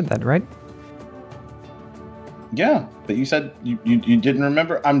 You said that, right? Yeah, but you said you didn't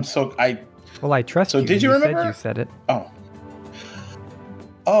remember. Well, I trust So you. did you remember? Said you said it.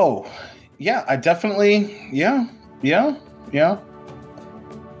 Oh, yeah. I definitely. Yeah.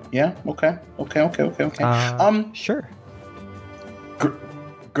 Okay. Sure.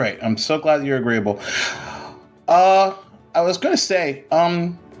 Great. I'm so glad you're agreeable. I was gonna say, are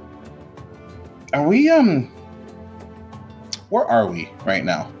we where are we right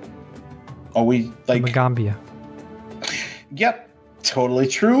now? Are we like Magambia? Yep, totally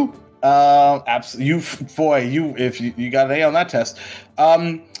true. Absolutely. If you got an A on that test.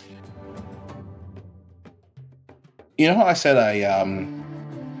 You know how I said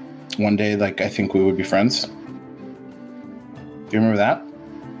one day, like, I think we would be friends? Do you remember that?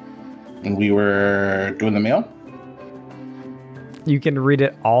 When we were doing the mail? You can read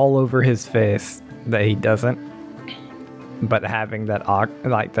it all over his face that he doesn't. But having that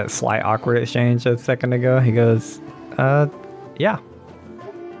that slight awkward exchange a second ago, he goes, yeah.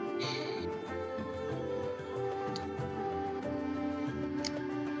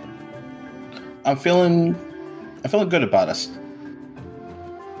 I'm feeling good about us.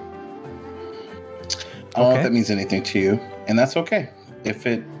 I don't know if that means anything to you, and that's okay. If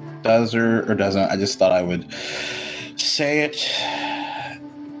it does or doesn't, I just thought I would say it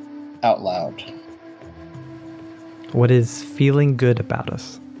out loud. What is feeling good about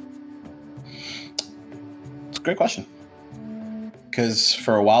us? It's a great question. Because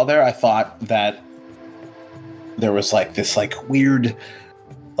for a while there, I thought that there was like this like weird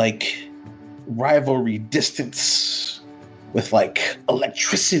like rivalry distance with like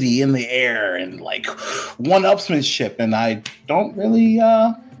electricity in the air and like one-upsmanship, and I don't really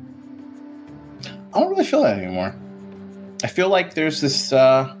feel that anymore. I feel like there's this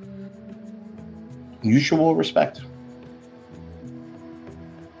mutual respect.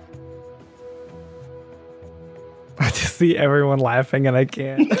 I just see everyone laughing and I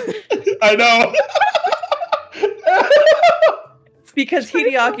can't. I know. It's because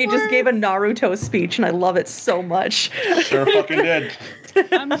Hideaki just gave a Naruto speech and I love it so much. Sure fucking did.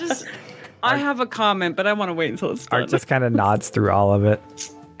 I have a comment, but I want to wait until it's done. Art just kind of nods through all of it,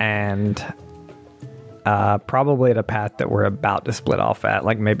 and probably at a path that we're about to split off at.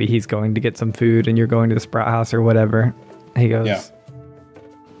 Like maybe he's going to get some food and you're going to the Sprout House or whatever. He goes, Yeah.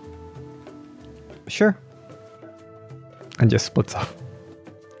 Sure. And just splits off.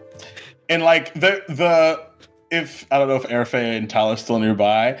 And like the if I don't know if Airfay and Tyler's still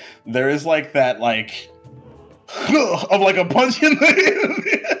nearby, there is like that like of like a punch in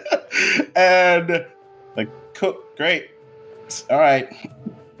the and like cool, great, all right,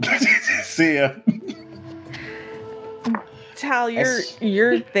 see ya. Tal,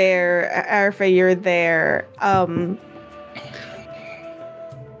 you're there. Airfay, you're there.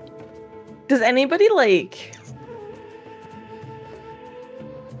 Does anybody like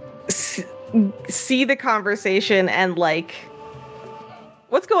see the conversation and like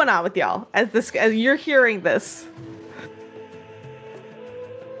what's going on with y'all as you're hearing this?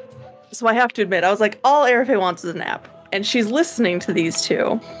 So I have to admit, I was like, all Airfay wants is a nap. And she's listening to these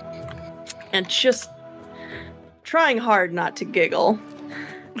two and just trying hard not to giggle,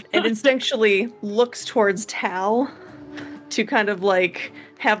 and instinctually looks towards Tal to kind of like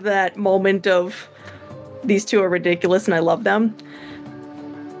have that moment of these two are ridiculous and I love them.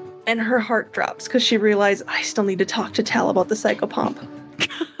 And her heart drops because she realized I still need to talk to Tal about the psychopomp.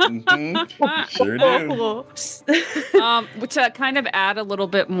 Sure do. To kind of add a little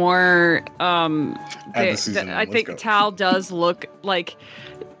bit more, I think Tal does look like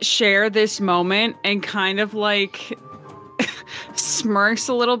share this moment and kind of like smirks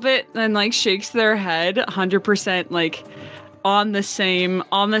a little bit and like shakes their head 100% like on the same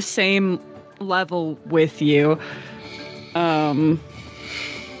level with you.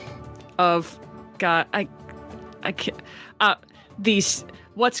 Of God, I can't. These.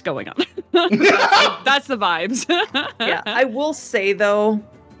 What's going on? That's the vibes. Yeah, I will say though,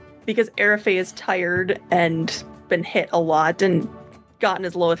 because Arafe is tired and been hit a lot and gotten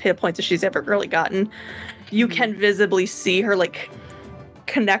as low of hit points as she's ever really gotten, you can visibly see her like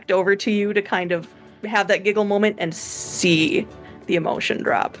connect over to you to kind of have that giggle moment and see the emotion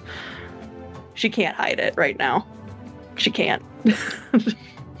drop. She can't hide it right now. She can't.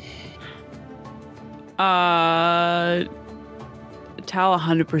 Tal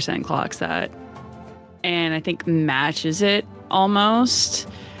 100% clocks that, and I think matches it almost.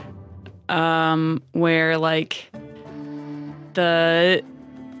 Where like the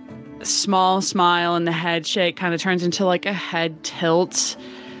small smile and the head shake kind of turns into like a head tilt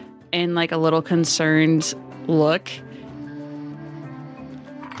and like a little concerned look.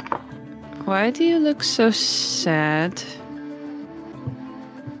 Why do you look so sad?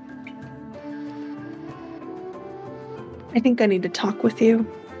 I think I need to talk with you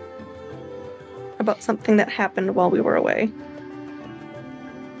about something that happened while we were away.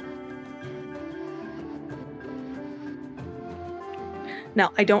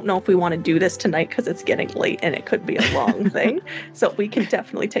 Now, I don't know if we want to do this tonight because it's getting late and it could be a long thing. So we can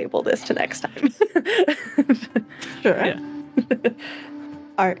definitely table this to next time. Sure. Yeah.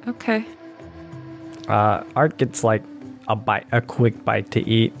 Art. Okay. Art gets like a quick bite to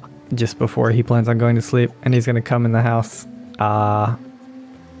eat just before he plans on going to sleep, and he's gonna come in the house.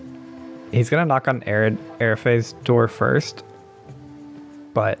 He's gonna knock on Arafe's door first,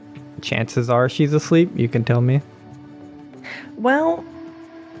 but chances are she's asleep. You can tell me. Well,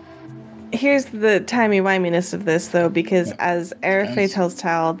 here's the timey-wiminess of this, though, because as Arafe tells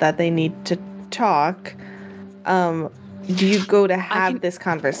Tal that they need to talk, do you go to have this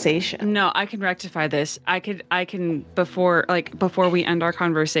conversation? No, I can rectify this. I can before we end our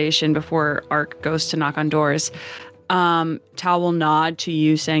conversation, before Ark goes to knock on doors, Tal will nod to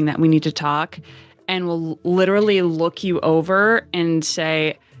you saying that we need to talk and will literally look you over and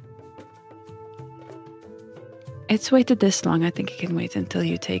say, "It's waited this long. I think it can wait until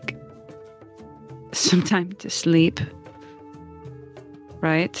you take some time to sleep."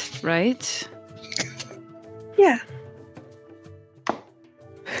 Right? Yeah.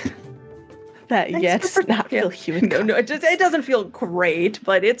 That Thanks yes, for- not feel human. No, it doesn't feel great,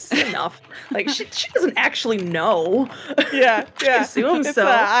 but it's enough. Like she doesn't actually know. Yeah. Assume It's so.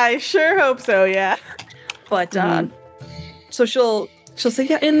 I sure hope so. Yeah. But so she'll say,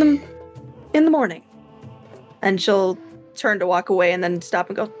 "Yeah, in the morning," and she'll turn to walk away and then stop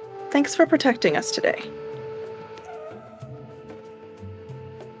and go, "Thanks for protecting us today.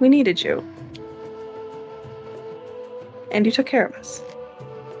 We needed you, and you took care of us.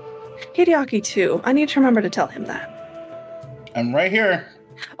 Hideaki too. I need to remember to tell him that." I'm right here.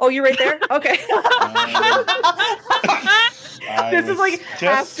 Oh, you're right there? Okay. This is like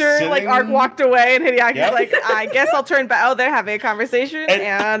after like Ark walked away and Hideaki's like, I guess I'll turn back. Oh, they're having a conversation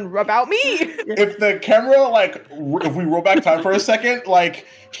and about me. If the camera, like, if we roll back time for a second, like,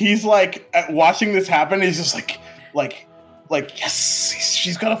 he's like watching this happen. He's just like, yes,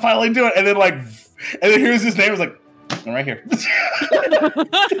 she's gonna finally do it. And then here's his name. It's like, I'm right here.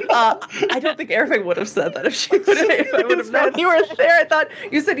 I don't think Arafe would have said that if I would have known you were there. I thought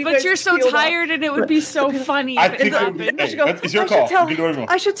you said you. But you're so tired, and it would be so funny I if think it happened. it's your call. You can do it.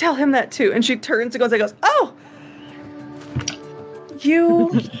 I should tell him that too. And she turns and goes, "Oh,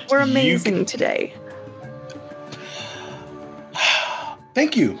 you were amazing today."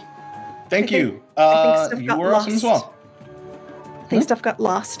 Thank you. I think You stuff were awesome as well. I think stuff got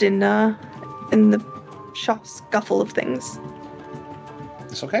lost in the scuffle of things.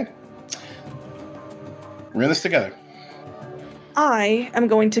 It's okay. We're in this together. I am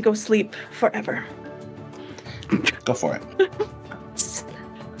going to go sleep forever. Go for it.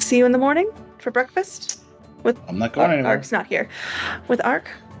 See you in the morning for breakfast. I'm not going anywhere. Ark's not here. With Ark?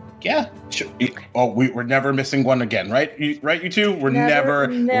 Yeah. Sure. Oh, we're never missing one again, right? You two? We're never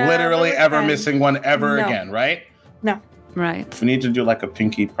literally ever again. missing one ever No. again, right? No. Right. If we need to do like a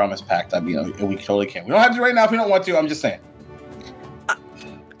pinky promise pact, we totally can. We don't have to right now if we don't want to. I'm just saying.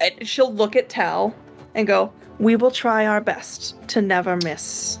 she'll look at Tal and go, "We will try our best to never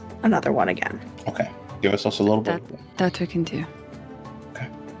miss another one again." Okay. Give us also a little bit. That we can do.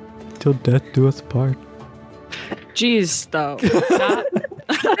 Till death do us part. Jeez, though. That-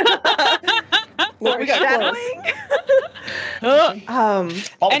 Well, we got Shadowing.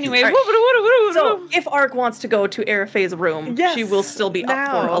 Anyway, Alright. what? So, if Ark wants to go to Arafe's room, Yes, she will still be up for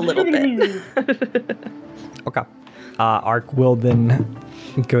now. a little bit. Okay. Ark will then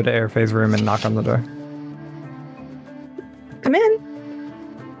go to Airfay's room and knock on the door. Come in.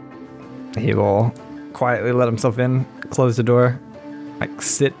 He will quietly let himself in, close the door, like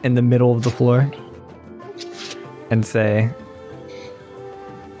sit in the middle of the floor, and say,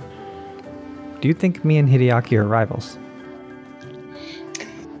 "Do you think me and Hideaki are rivals?"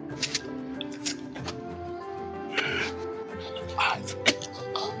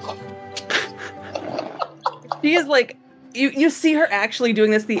 She is like, you see her actually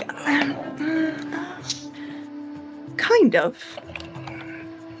doing this. Kind of.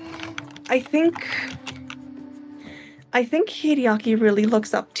 I think Hideaki really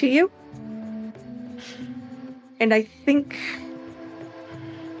looks up to you. And I think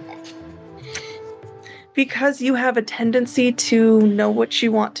because you have a tendency to know what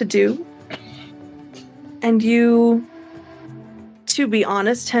you want to do, and you, to be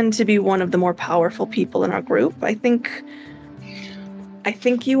honest, tend to be one of the more powerful people in our group, I think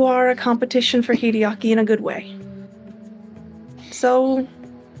you are a competition for Hideaki in a good way. So,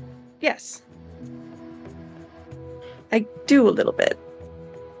 yes. I do a little bit.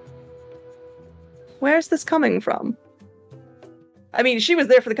 Where's this coming from? I mean, she was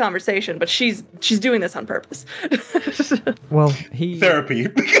there for the conversation, but she's doing this on purpose. Well, he Therapy.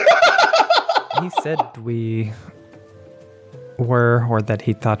 he said we were, or that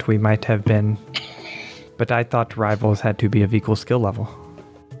he thought we might have been, but I thought rivals had to be of equal skill level.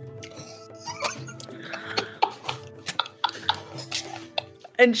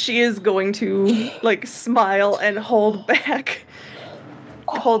 And she is going to like smile and hold back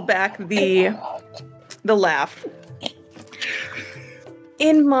the laugh.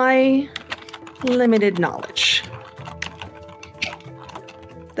 In my limited knowledge,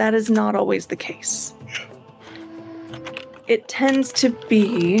 that is not always the case. It tends to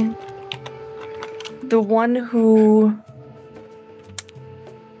be the one who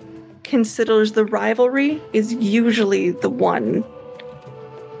considers the rivalry is usually the one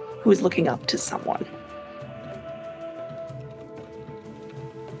who is looking up to someone.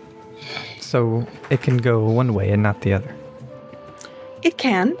 So it can go one way and not the other. It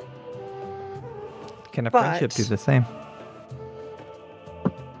can. Can a But- friendship do the same?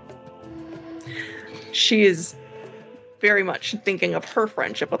 She is very much thinking of her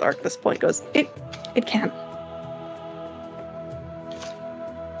friendship with Ark at this point. Goes, it can.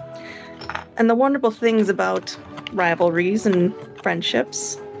 And the wonderful things about rivalries and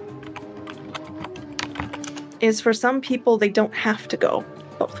friendships is for some people they don't have to go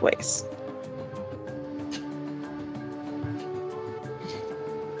both ways.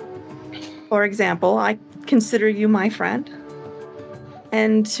 For example, I consider you my friend.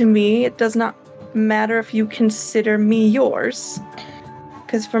 And to me, it does not matter if you consider me yours.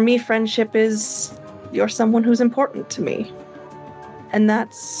 Because for me, friendship is you're someone who's important to me. And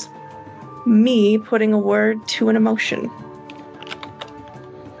that's me putting a word to an emotion.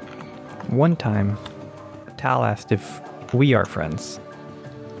 One time, Tal asked if we are friends,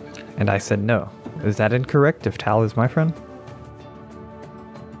 and I said no. Is that incorrect if Tal is my friend?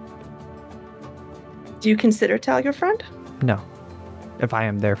 Do you consider Tal your friend? No. If I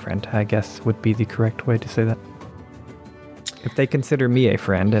am their friend, I guess would be the correct way to say that. If they consider me a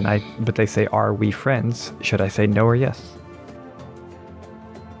friend but they say, "Are we friends?" should I say no or yes?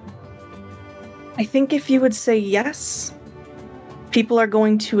 I think if you would say yes, people are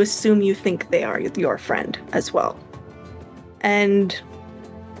going to assume you think they are your friend as well. And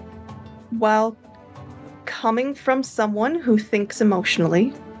while coming from someone who thinks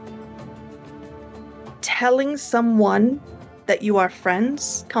emotionally, telling someone that you are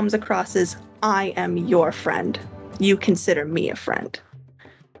friends comes across as, I am your friend. You consider me a friend.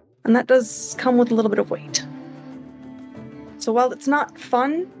 And that does come with a little bit of weight. So while it's not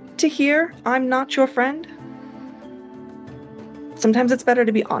fun to hear, I'm not your friend, sometimes it's better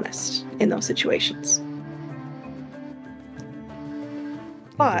to be honest in those situations.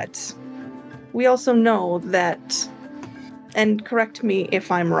 But we also know that, and correct me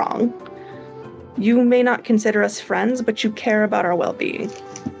if I'm wrong, you may not consider us friends, but you care about our well-being.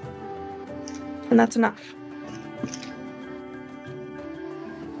 And that's enough.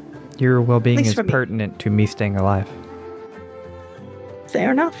 Your well-being At least is for me. pertinent to me staying alive.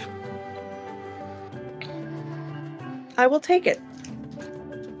 Fair enough. I will take it.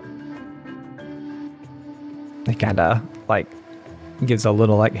 He kind of like gives a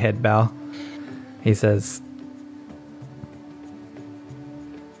little like head bow. He says,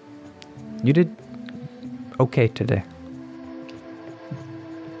 "You did okay today."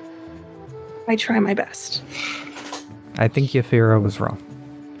 I try my best. I think Yafira was wrong.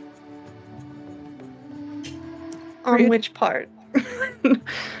 On which part?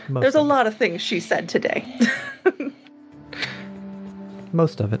 There's a of lot of things she said today. it.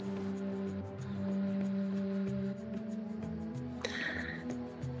 Most of it.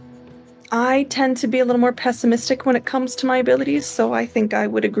 I tend to be a little more pessimistic when it comes to my abilities, so I think I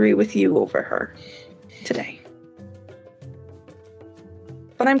would agree with you over her today.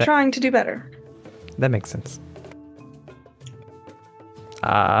 But I'm trying to do better. That makes sense.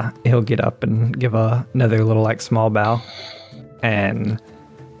 He'll get up and give another little like small bow and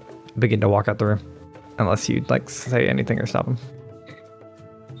begin to walk out the room. Unless you'd like say anything or stop him.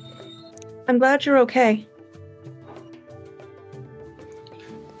 I'm glad you're okay.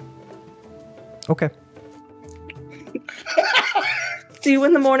 Okay. See you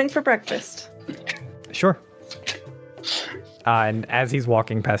in the morning for breakfast. Sure. And as he's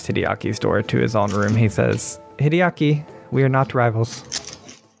walking past Hideaki's door to his own room, he says, "Hideaki, we are not rivals."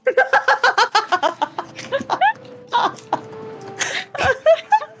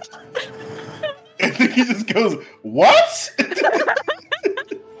 I think he just goes, "What?"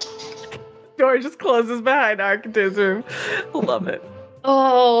 Door just closes behind Arcta's room. Love it.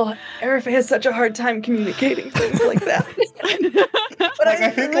 Oh, Arafe has such a hard time communicating things like that. But I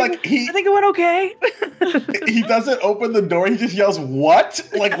think like I think it went okay. he doesn't open the door. He just yells, "What?"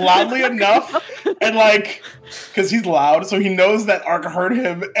 like loudly enough, and like because he's loud, so he knows that Ark heard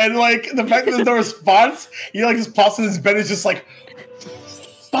him. And like the fact that there's no response, he like just pops in his bed and is just like,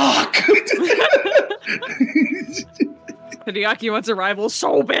 "Fuck." Hideaki wants a rival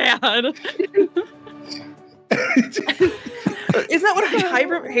so bad. Isn't that what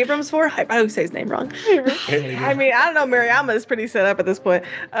Habram's for? I always say his name wrong. I mean, I don't know. Mariama is pretty set up at this point.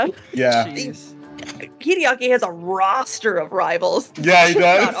 Yeah. Jeez. Hideaki has a roster of rivals. Yeah, he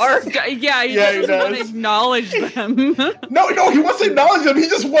does. Not Ark. Yeah, he Yeah, he doesn't want to does. acknowledge them. No, he wants to acknowledge him. He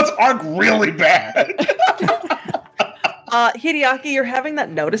just wants Ark really bad. Hideaki, you're having that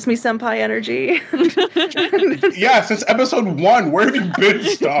notice me senpai energy. Yeah, since episode 1, where have you been,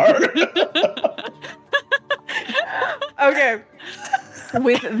 Star? Okay.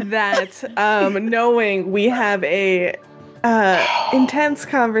 With that, knowing we have a intense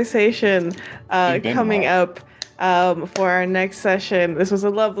conversation coming up for our next session. This was a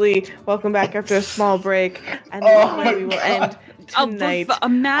lovely welcome back after a small break, and then we will end tonight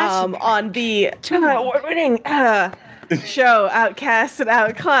on the award-winning show Outcast and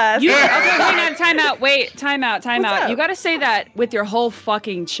Outclassed. Time out. You gotta say that with your whole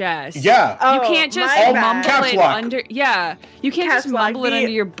fucking chest. Yeah. You can't just my mumble bad. it Lock. under. Yeah, you can't Caps just lock. mumble it The- under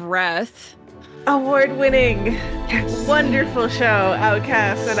your breath. Award-winning, wonderful show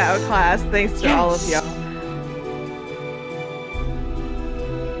Outcast and Outclassed. Thanks to all of y'all.